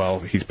saying, well,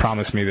 he's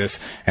promised me this,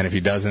 and if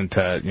he doesn't,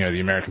 the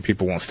American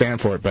people won't stand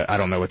for it. But I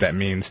don't know what that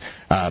means.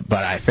 But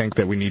I think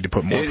that we need to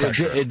put more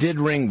pressure. It did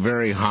ring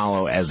very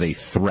hollow as a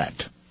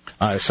threat.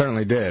 It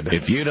certainly did.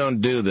 If you don't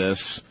do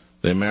this,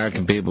 the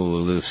American people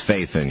will lose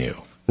faith in you.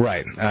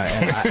 Right. And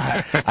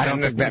I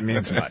don't think that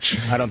means much.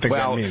 I don't think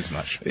that means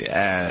much.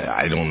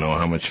 I don't know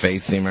how much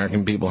faith the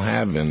American people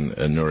have in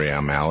Nouri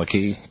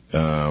al-Maliki,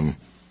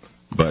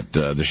 but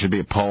there should be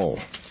a poll.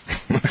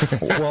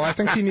 Well, I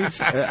think he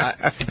needs. I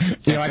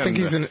think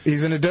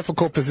he's in a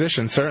difficult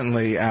position,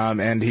 certainly,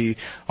 and he,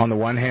 on the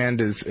one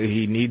hand,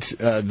 he needs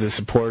the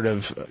support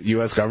of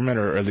U.S. government,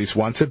 or at least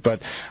wants it,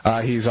 but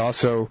he's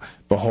also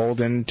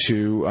beholden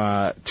to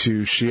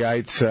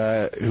Shiites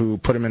who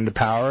put him into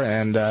power,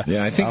 and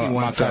I think he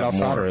wants that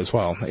al-Sadr as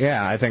well.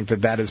 Yeah, I think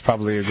that is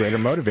probably a greater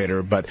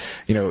motivator. But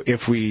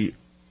if we,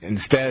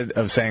 instead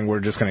of saying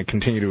we're just going to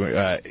continue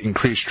to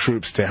increase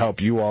troops to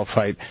help you all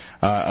fight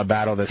a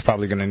battle that's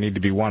probably going to need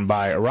to be won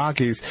by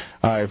Iraqis,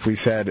 if we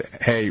said,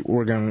 hey,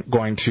 we're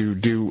going to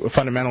do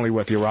fundamentally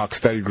what the Iraq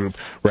Study Group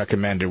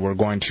recommended. We're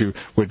going to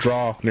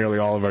withdraw nearly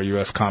all of our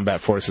U.S.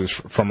 combat forces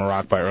from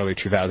Iraq by early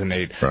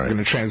 2008. Right. We're going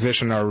to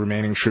transition our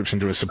remaining troops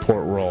into a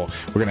support role.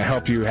 We're going to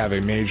help you have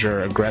a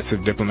major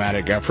aggressive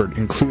diplomatic effort,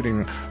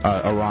 including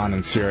Iran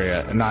and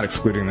Syria, not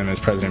excluding them as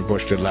President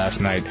Bush did last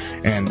night,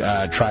 and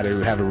try to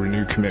have a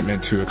renewed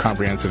commitment to a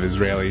comprehensive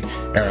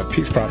Israeli-Arab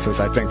peace process.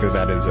 I think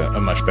that is a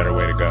much better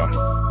way to go.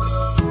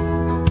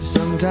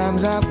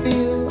 Sometimes I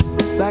feel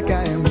like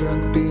I am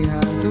drunk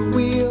behind the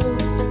wheel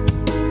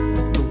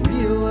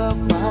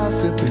of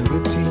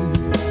possibility,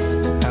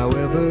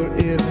 however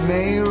it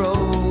may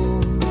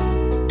roll.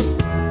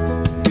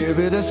 Give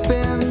it a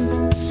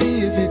spin,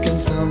 see if you can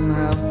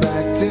somehow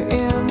factor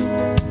in.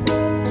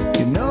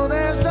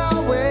 There's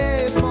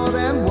always more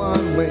than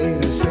one way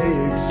to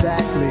say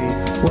exactly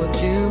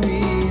what you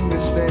mean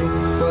to say.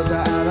 Was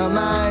I out of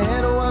my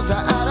head, or was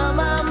I out of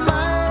my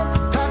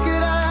mind? How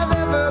could I have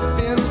ever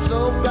been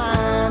so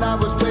blind? I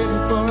was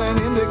waiting for an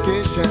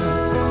indication.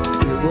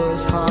 It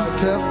was hard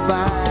to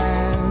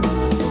find.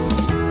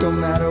 Don't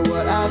matter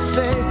what I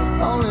say,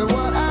 only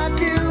what I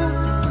do.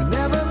 I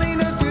never mean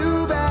to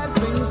do bad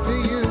things to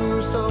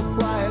you. So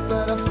quiet,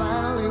 but I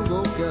finally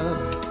woke up.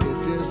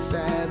 If you're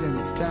sad, then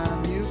it's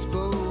time you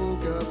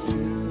spoke up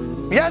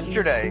to.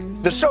 Yesterday,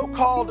 the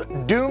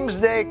so-called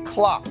doomsday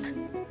clock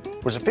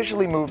was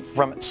officially moved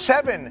from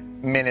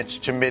 7 minutes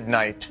to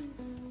midnight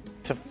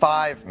to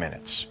 5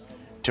 minutes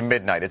to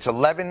midnight. It's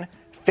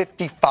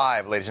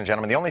 11:55, ladies and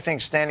gentlemen. The only thing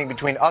standing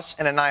between us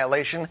and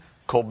annihilation,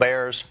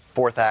 Colbert's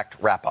fourth act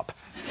wrap-up.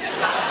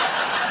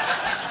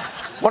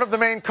 One of the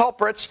main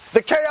culprits,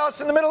 the chaos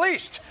in the Middle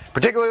East,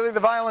 particularly the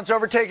violence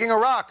overtaking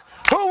Iraq.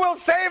 Who will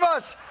save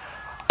us?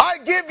 I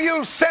give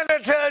you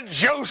Senator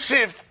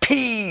Joseph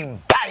P.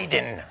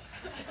 Biden.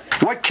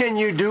 What can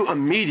you do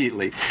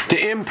immediately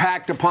to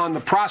impact upon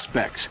the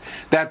prospects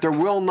that there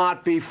will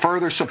not be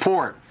further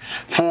support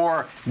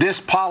for this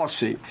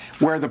policy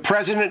where the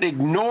president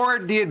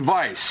ignored the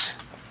advice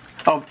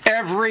of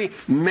every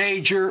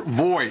major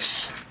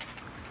voice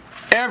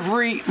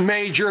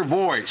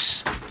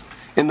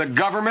in the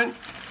government,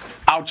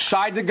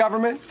 outside the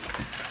government,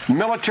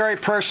 military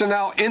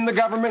personnel in the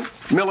government,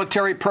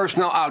 military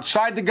personnel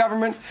outside the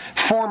government,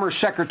 former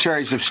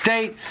secretaries of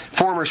state,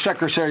 former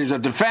secretaries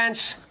of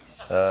defense?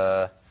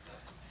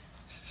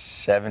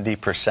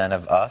 70%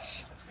 of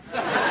us.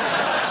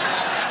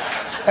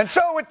 And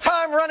so, with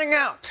time running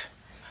out,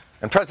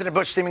 and President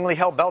Bush seemingly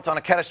hell-bent on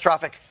a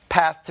catastrophic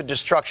path to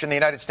destruction, the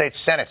United States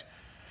Senate,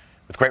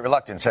 with great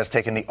reluctance, has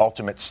taken the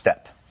ultimate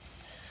step.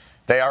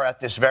 They are at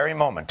this very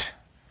moment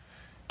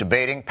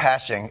debating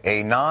passing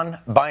a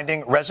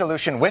non-binding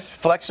resolution with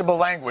flexible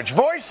language,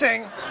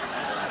 voicing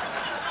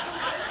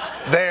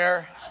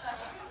their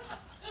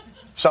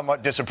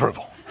somewhat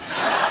disapproval.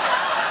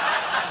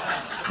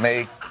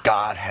 May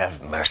God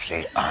have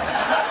mercy on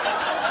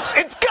us.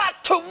 It's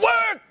got to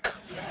work!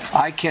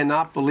 I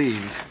cannot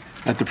believe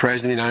that the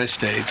President of the United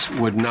States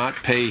would not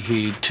pay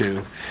heed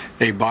to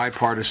a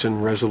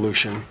bipartisan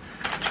resolution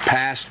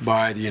passed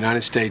by the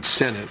United States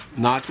Senate,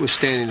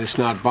 notwithstanding it's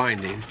not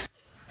binding.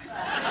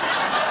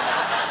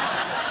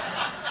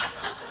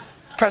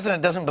 The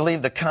President doesn't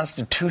believe the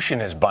Constitution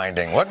is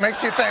binding. What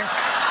makes you think?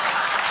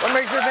 What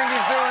makes you think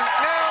he's doing?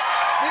 Now,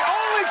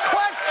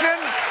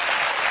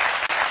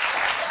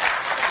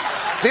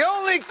 the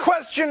only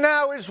question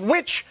now is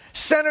which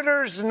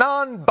senator's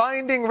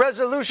non-binding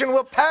resolution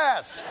will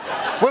pass.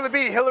 Will it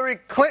be Hillary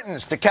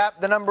Clinton's to cap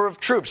the number of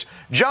troops,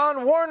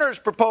 John Warner's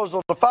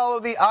proposal to follow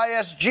the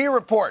ISG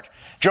report,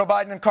 Joe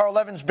Biden and Carl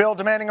Levin's bill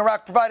demanding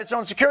Iraq provide its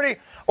own security,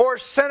 or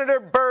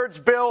Senator Byrd's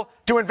bill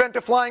to invent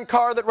a flying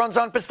car that runs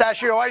on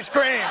pistachio ice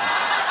cream?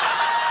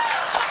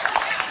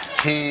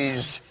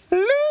 He's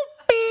loopy.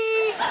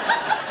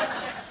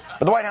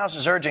 But the White House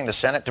is urging the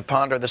Senate to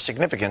ponder the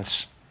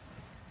significance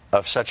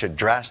of such a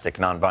drastic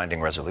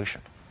non-binding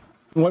resolution.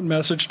 What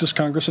message does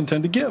Congress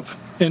intend to give?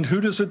 And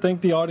who does it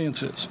think the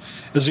audience is?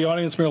 Is the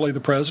audience merely the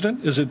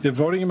president? Is it the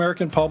voting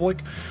American public?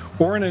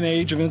 Or in an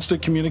age of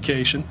instant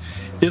communication,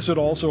 is it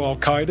also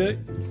Al-Qaeda?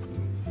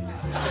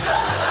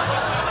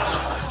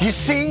 You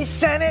see,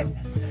 Senate?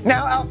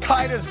 Now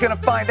Al-Qaeda is going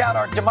to find out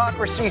our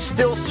democracy is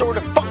still sort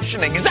of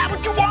functioning. Is that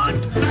what you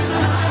want?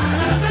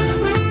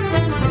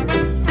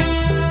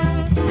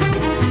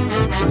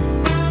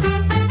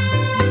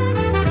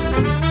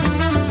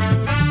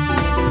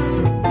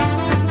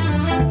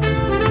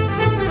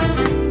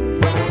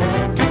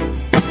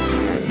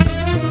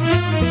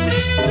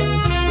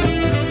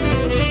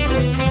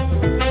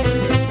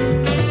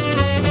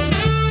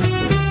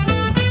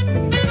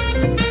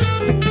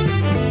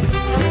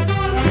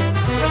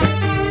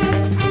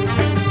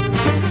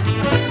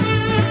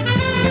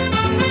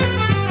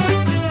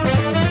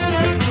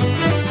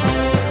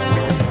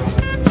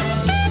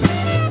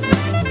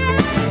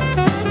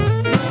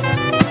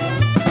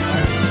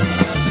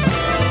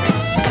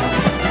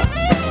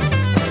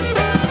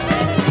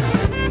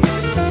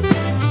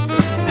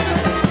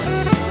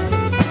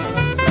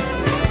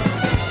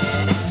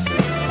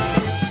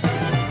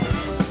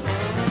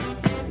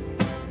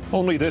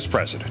 Only this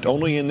president,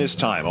 only in this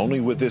time,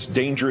 only with this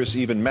dangerous,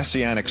 even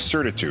messianic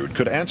certitude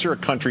could answer a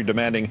country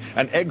demanding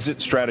an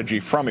exit strategy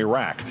from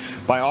Iraq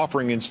by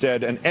offering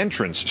instead an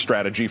entrance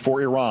strategy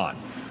for Iran.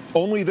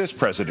 Only this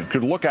president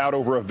could look out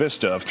over a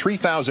vista of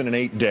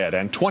 3,008 dead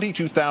and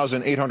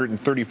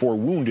 22,834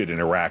 wounded in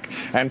Iraq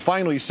and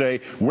finally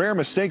say, where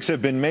mistakes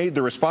have been made,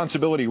 the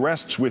responsibility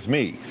rests with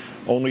me,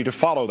 only to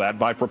follow that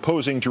by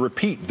proposing to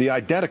repeat the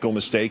identical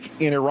mistake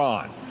in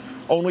Iran.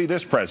 Only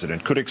this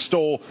president could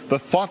extol the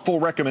thoughtful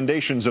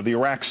recommendations of the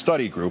Iraq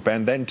Study Group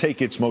and then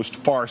take its most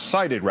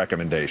far-sighted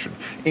recommendation,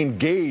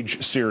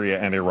 engage Syria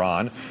and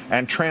Iran,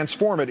 and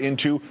transform it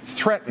into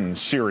threaten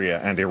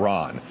Syria and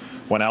Iran,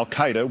 when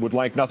al-Qaeda would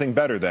like nothing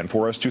better than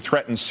for us to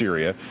threaten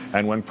Syria,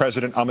 and when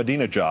President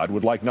Ahmadinejad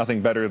would like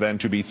nothing better than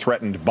to be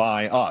threatened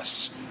by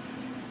us.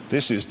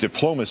 This is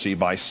diplomacy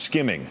by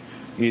skimming.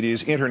 It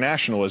is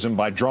internationalism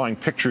by drawing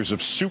pictures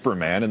of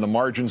Superman in the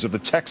margins of the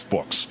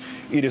textbooks.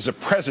 It is a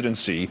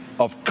presidency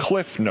of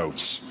cliff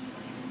notes.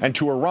 And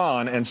to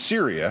Iran and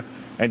Syria,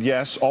 and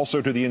yes,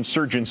 also to the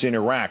insurgents in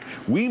Iraq,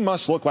 we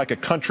must look like a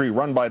country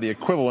run by the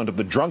equivalent of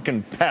the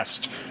drunken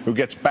pest who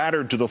gets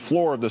battered to the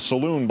floor of the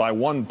saloon by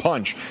one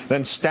punch,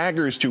 then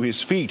staggers to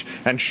his feet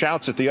and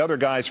shouts at the other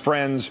guy's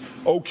friends,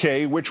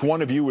 "Okay, which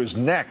one of you is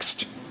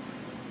next?"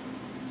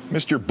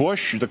 Mr.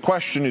 Bush, the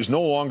question is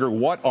no longer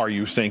what are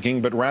you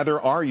thinking, but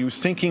rather are you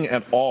thinking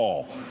at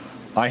all?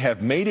 I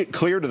have made it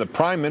clear to the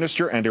Prime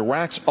Minister and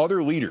Iraq's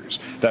other leaders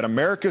that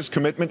America's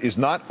commitment is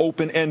not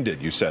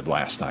open-ended, you said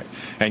last night.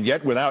 And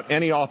yet, without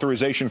any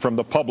authorization from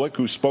the public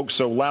who spoke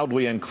so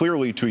loudly and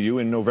clearly to you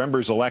in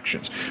November's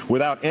elections,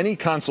 without any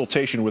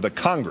consultation with a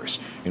Congress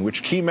in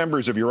which key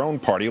members of your own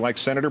party like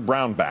Senator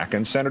Brownback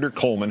and Senator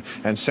Coleman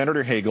and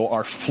Senator Hagel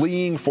are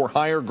fleeing for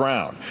higher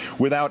ground,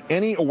 without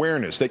any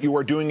awareness that you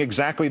are doing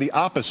exactly the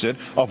opposite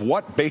of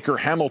what Baker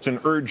Hamilton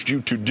urged you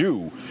to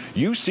do,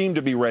 you seem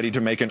to be ready to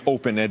make an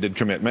open-ended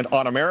commitment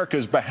on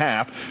America's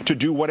behalf to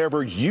do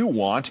whatever you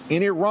want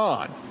in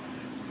Iran.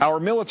 Our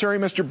military,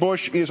 Mr.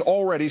 Bush, is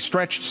already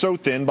stretched so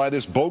thin by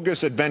this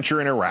bogus adventure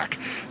in Iraq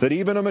that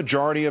even a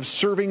majority of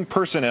serving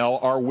personnel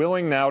are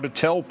willing now to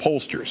tell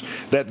pollsters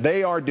that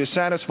they are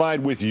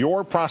dissatisfied with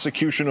your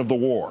prosecution of the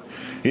war.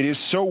 It is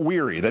so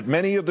weary that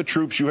many of the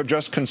troops you have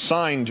just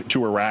consigned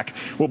to Iraq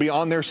will be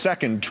on their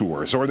second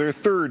tours or their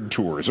third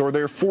tours or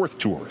their fourth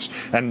tours.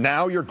 And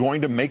now you're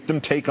going to make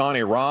them take on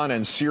Iran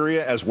and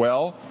Syria as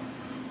well?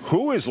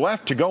 Who is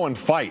left to go and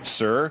fight,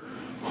 sir?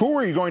 Who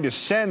are you going to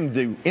send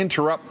to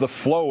interrupt the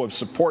flow of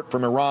support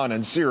from Iran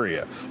and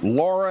Syria?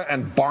 Laura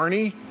and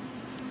Barney?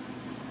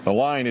 The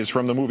line is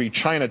from the movie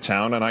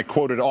Chinatown, and I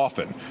quote it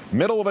often.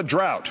 Middle of a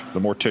drought, the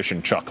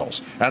mortician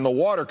chuckles, and the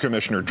water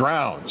commissioner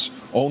drowns.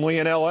 Only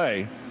in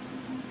L.A.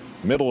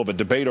 Middle of a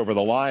debate over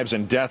the lives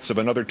and deaths of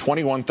another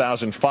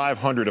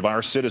 21,500 of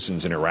our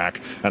citizens in Iraq,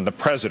 and the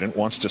president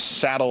wants to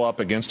saddle up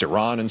against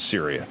Iran and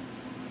Syria.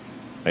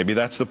 Maybe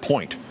that's the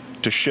point,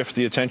 to shift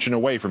the attention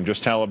away from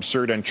just how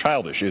absurd and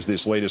childish is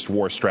this latest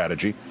war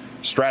strategy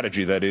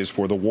that is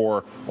for the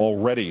war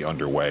already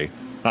underway,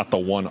 not the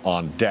one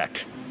on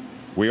deck.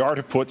 We are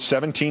to put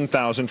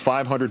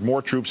 17,500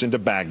 more troops into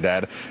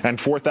Baghdad and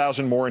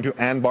 4,000 more into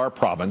Anbar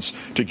province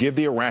to give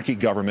the Iraqi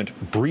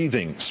government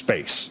breathing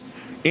space.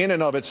 In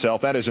and of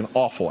itself, that is an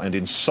awful and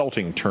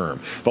insulting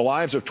term. The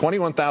lives of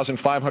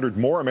 21,500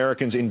 more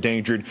Americans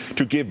endangered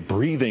to give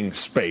breathing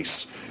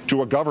space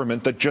to a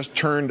government that just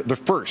turned the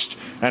first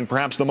and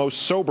perhaps the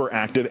most sober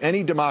act of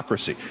any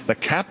democracy, the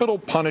capital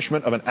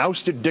punishment of an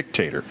ousted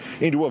dictator,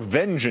 into a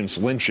vengeance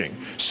lynching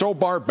so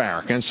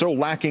barbaric and so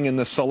lacking in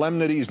the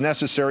solemnities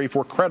necessary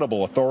for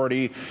credible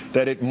authority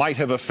that it might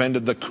have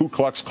offended the Ku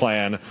Klux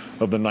Klan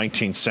of the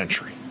 19th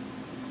century.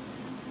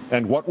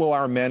 And what will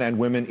our men and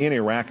women in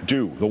Iraq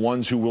do, the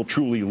ones who will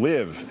truly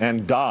live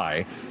and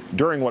die,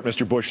 during what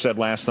Mr. Bush said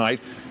last night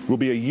will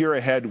be a year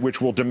ahead which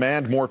will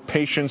demand more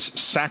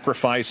patience,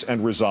 sacrifice,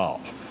 and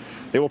resolve?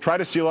 They will try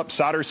to seal up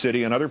Sadr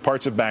City and other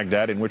parts of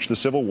Baghdad in which the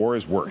civil war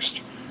is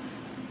worst.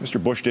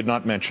 Mr. Bush did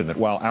not mention that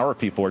while our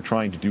people are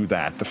trying to do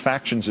that, the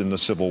factions in the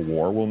civil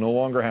war will no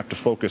longer have to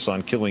focus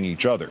on killing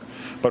each other,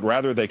 but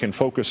rather they can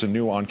focus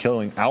anew on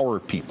killing our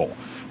people.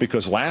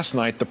 Because last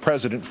night the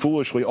president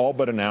foolishly all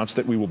but announced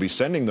that we will be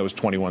sending those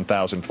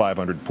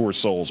 21,500 poor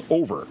souls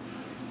over,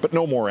 but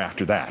no more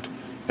after that.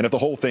 And if the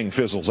whole thing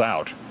fizzles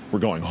out, we're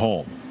going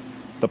home.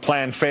 The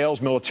plan fails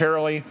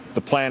militarily,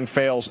 the plan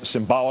fails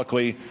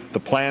symbolically, the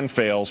plan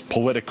fails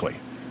politically.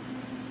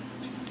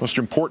 Most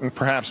important,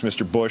 perhaps,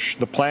 Mr. Bush,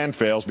 the plan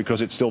fails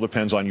because it still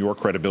depends on your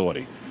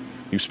credibility.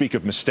 You speak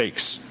of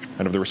mistakes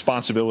and of the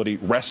responsibility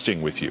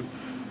resting with you,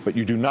 but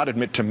you do not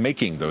admit to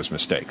making those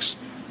mistakes.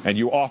 And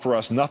you offer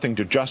us nothing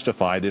to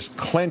justify this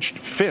clenched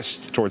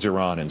fist towards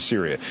Iran and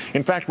Syria.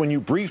 In fact, when you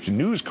briefed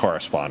news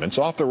correspondents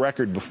off the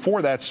record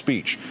before that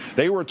speech,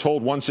 they were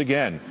told once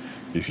again,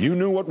 if you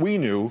knew what we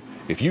knew,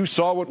 if you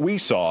saw what we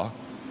saw,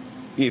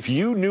 if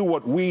you knew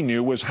what we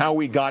knew was how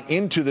we got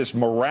into this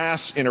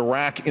morass in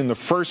Iraq in the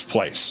first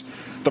place.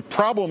 The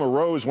problem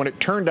arose when it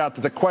turned out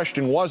that the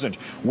question wasn't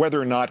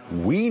whether or not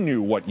we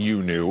knew what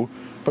you knew,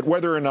 but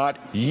whether or not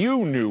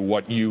you knew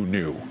what you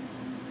knew.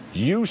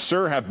 You,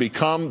 sir, have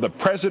become the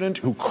president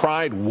who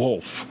cried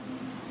wolf.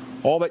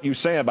 All that you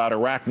say about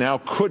Iraq now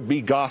could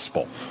be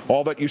gospel.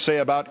 All that you say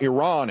about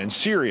Iran and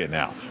Syria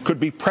now could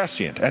be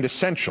prescient and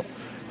essential.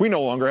 We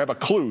no longer have a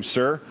clue,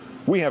 sir.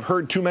 We have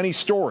heard too many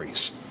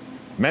stories.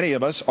 Many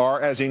of us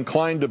are as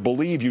inclined to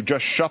believe you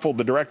just shuffled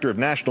the director of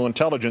national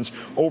intelligence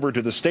over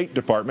to the State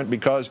Department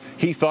because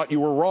he thought you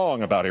were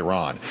wrong about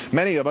Iran.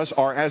 Many of us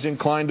are as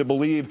inclined to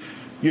believe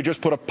you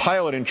just put a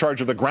pilot in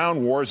charge of the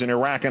ground wars in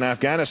Iraq and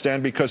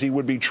Afghanistan because he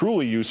would be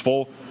truly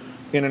useful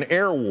in an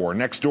air war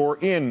next door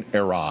in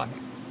Iran.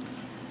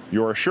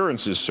 Your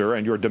assurances, sir,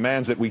 and your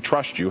demands that we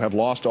trust you have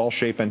lost all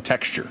shape and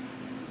texture.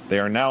 They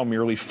are now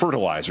merely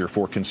fertilizer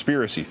for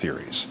conspiracy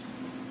theories.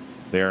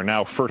 They are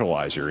now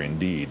fertilizer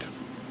indeed.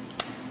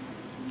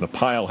 The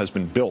pile has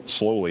been built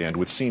slowly and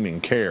with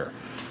seeming care.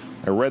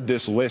 I read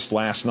this list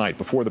last night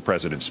before the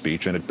president's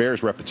speech, and it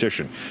bears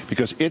repetition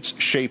because its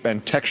shape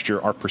and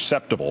texture are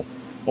perceptible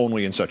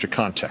only in such a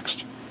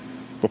context.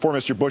 Before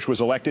Mr. Bush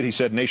was elected, he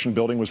said nation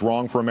building was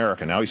wrong for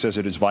America. Now he says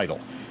it is vital.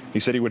 He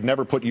said he would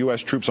never put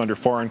U.S. troops under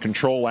foreign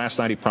control. Last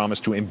night he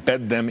promised to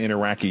embed them in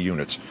Iraqi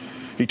units.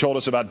 He told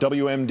us about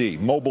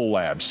WMD, mobile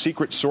labs,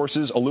 secret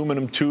sources,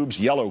 aluminum tubes,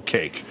 yellow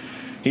cake.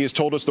 He has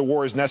told us the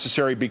war is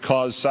necessary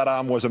because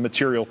Saddam was a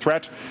material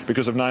threat,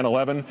 because of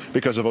 9/11,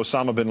 because of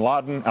Osama bin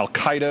Laden,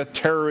 Al-Qaeda,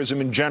 terrorism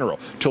in general,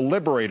 to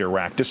liberate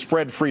Iraq, to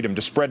spread freedom,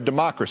 to spread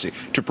democracy,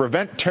 to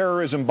prevent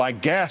terrorism by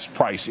gas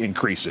price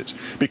increases,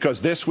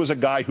 because this was a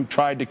guy who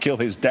tried to kill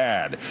his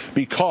dad,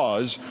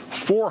 because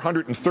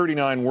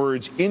 439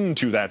 words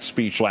into that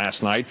speech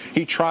last night,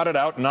 he trotted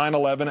out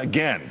 9/11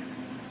 again.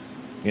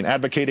 In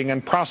advocating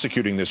and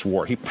prosecuting this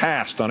war, he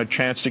passed on a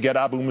chance to get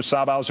Abu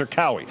Musab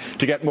al-Zarqawi,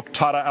 to get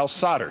Muqtada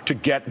al-Sadr, to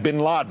get bin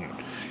Laden.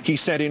 He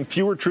sent in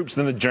fewer troops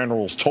than the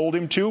generals told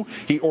him to.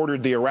 He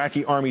ordered the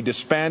Iraqi army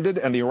disbanded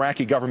and the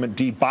Iraqi government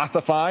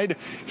de-Baathified.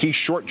 He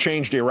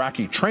shortchanged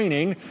Iraqi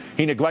training.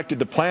 He neglected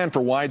to plan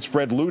for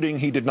widespread looting.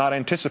 He did not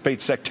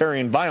anticipate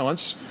sectarian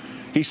violence.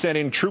 He sent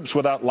in troops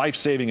without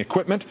life-saving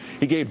equipment.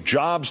 He gave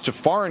jobs to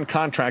foreign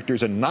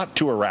contractors and not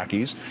to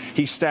Iraqis.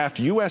 He staffed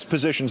U.S.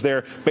 positions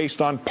there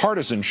based on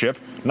partisanship,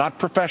 not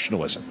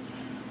professionalism.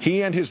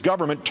 He and his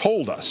government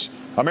told us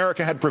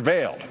America had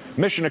prevailed.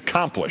 Mission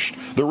accomplished.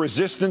 The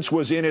resistance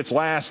was in its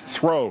last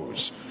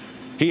throes.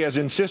 He has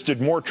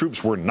insisted more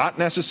troops were not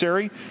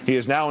necessary. He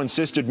has now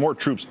insisted more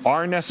troops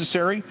are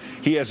necessary.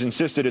 He has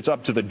insisted it's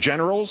up to the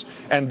generals,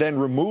 and then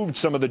removed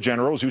some of the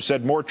generals who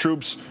said more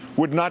troops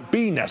would not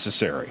be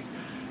necessary.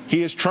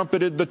 He has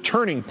trumpeted the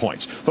turning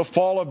points, the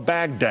fall of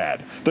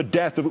Baghdad, the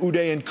death of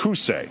Uday and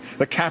Qusay,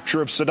 the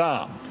capture of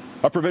Saddam.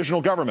 a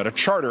provisional government, a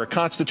charter, a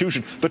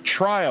constitution, the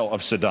trial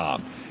of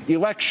Saddam,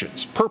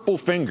 elections, purple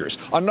fingers,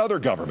 another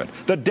government,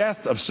 the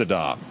death of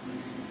Saddam.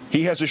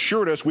 He has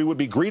assured us we would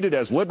be greeted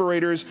as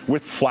liberators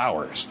with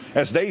flowers.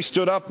 As they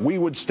stood up, we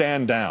would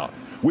stand down.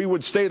 We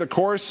would stay the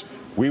course.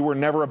 We were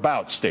never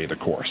about stay the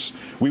course.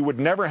 We would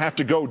never have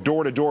to go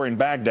door to door in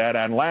Baghdad.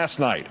 And last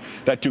night,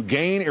 that to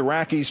gain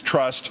Iraqis'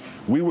 trust,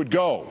 we would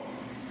go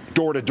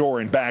door to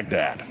door in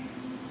Baghdad.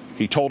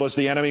 He told us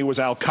the enemy was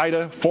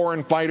al-Qaeda,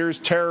 foreign fighters,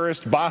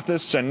 terrorists,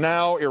 Baathists, and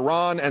now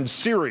Iran and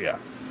Syria.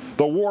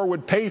 The war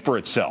would pay for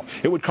itself.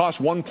 It would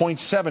cost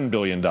 $1.7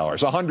 billion,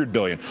 $100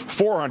 billion,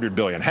 $400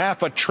 billion,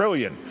 $500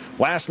 billion.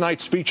 Last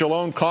night's speech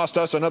alone cost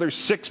us another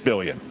 $6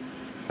 billion.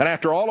 And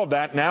after all of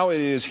that, now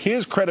it is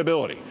his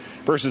credibility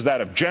versus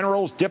that of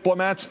generals,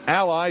 diplomats,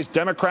 allies,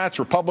 Democrats,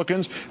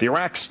 Republicans, the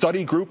Iraq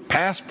Study Group,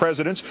 past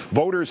presidents,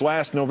 voters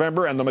last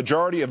November, and the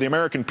majority of the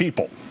American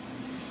people.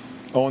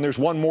 Oh, and there's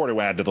one more to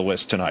add to the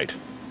list tonight.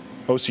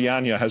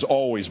 Oceania has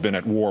always been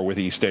at war with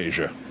East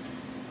Asia.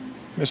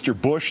 Mr.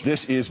 Bush,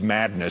 this is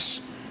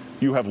madness.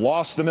 You have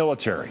lost the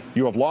military.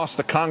 You have lost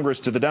the Congress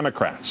to the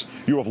Democrats.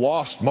 You have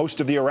lost most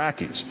of the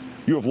Iraqis.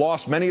 You have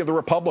lost many of the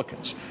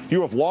Republicans.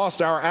 You have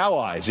lost our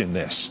allies in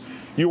this.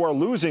 You are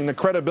losing the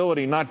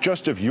credibility not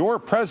just of your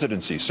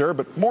presidency, sir,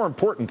 but more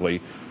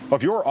importantly,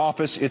 of your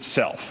office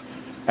itself.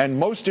 And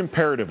most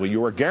imperatively,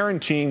 you are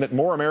guaranteeing that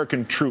more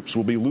American troops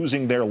will be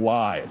losing their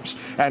lives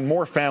and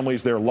more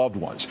families their loved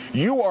ones.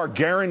 You are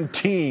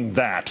guaranteeing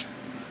that.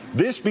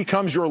 This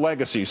becomes your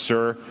legacy,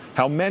 sir.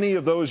 How many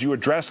of those you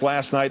addressed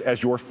last night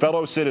as your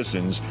fellow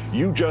citizens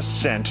you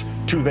just sent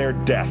to their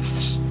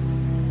deaths?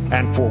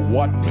 And for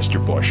what,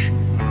 Mr. Bush?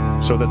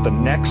 So that the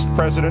next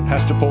president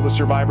has to pull the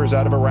survivors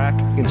out of Iraq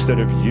instead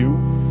of you?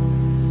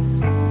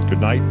 Good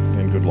night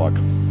and good luck.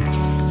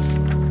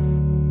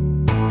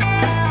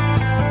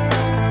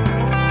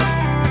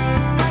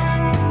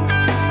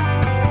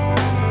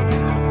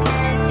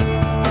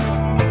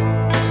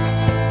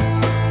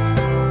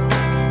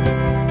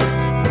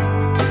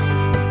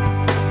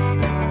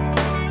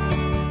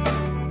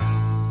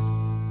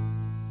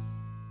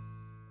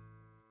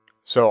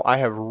 So I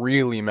have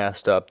really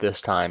messed up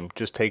this time.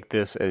 Just take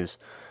this as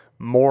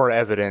more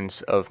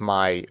evidence of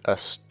my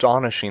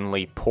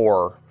astonishingly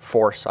poor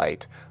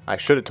foresight. I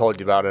should have told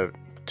you about it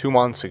 2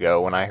 months ago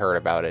when I heard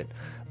about it.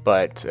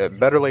 But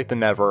better late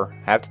than never,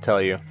 I have to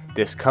tell you,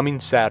 this coming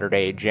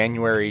Saturday,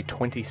 January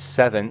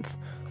 27th,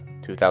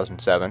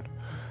 2007,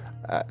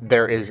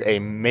 there is a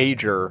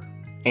major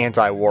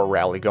anti-war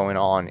rally going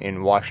on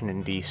in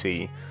Washington,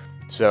 D.C.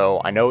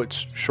 So I know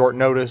it's short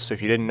notice if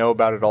you didn't know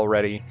about it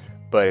already.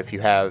 But if you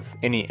have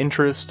any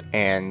interest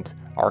and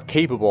are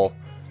capable,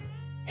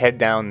 head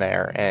down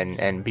there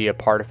and be a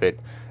part of it.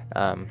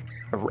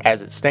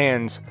 As it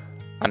stands,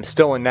 I'm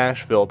still in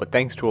Nashville, but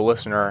thanks to a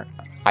listener,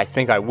 I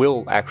think I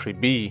will actually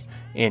be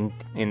in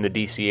the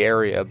D.C.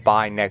 area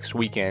by next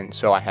weekend.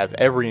 So I have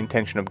every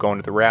intention of going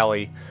to the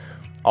rally,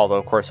 although,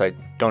 of course, I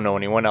don't know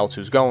anyone else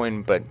who's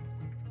going. But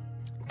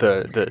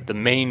the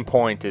main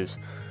point is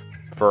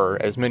for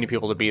as many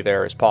people to be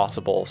there as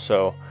possible.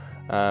 So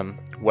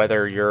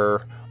whether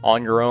you're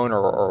on your own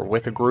or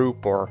with a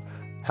group or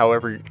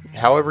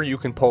however you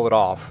can pull it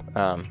off,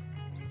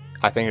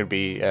 I think it would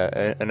be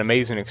an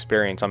amazing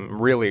experience. I'm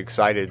really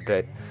excited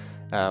that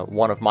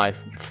one of my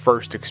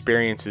first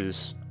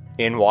experiences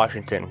in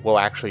Washington will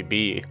actually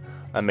be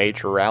a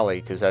major rally,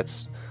 because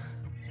that's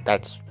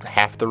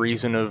half the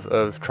reason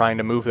of trying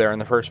to move there in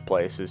the first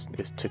place is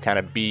to kind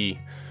of be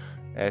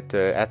at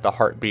the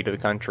heartbeat of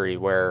the country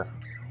where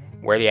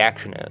the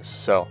action is.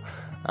 So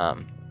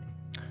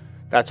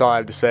that's all I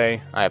have to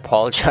say. I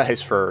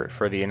apologize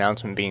for the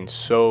announcement being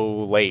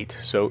so late,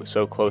 so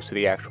close to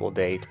the actual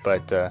date.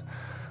 But,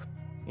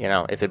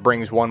 if it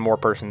brings one more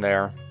person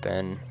there,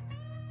 then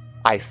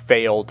I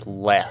failed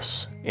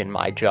less in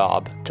my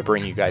job to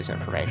bring you guys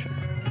information.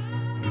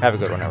 Have a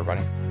good one,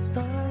 everybody.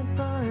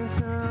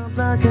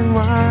 Black and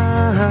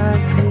white,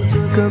 'cause you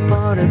took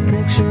apart a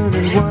picture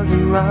that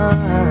wasn't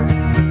right.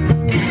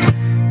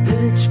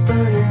 Pitch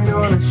burning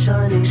on a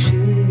shining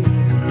sheet,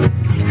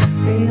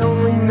 the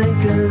only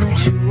maker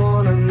that you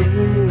wanna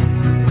meet.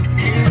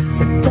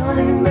 A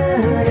dying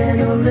man in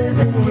a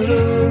living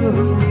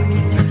room,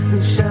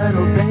 whose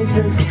shadow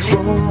paces the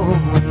floor.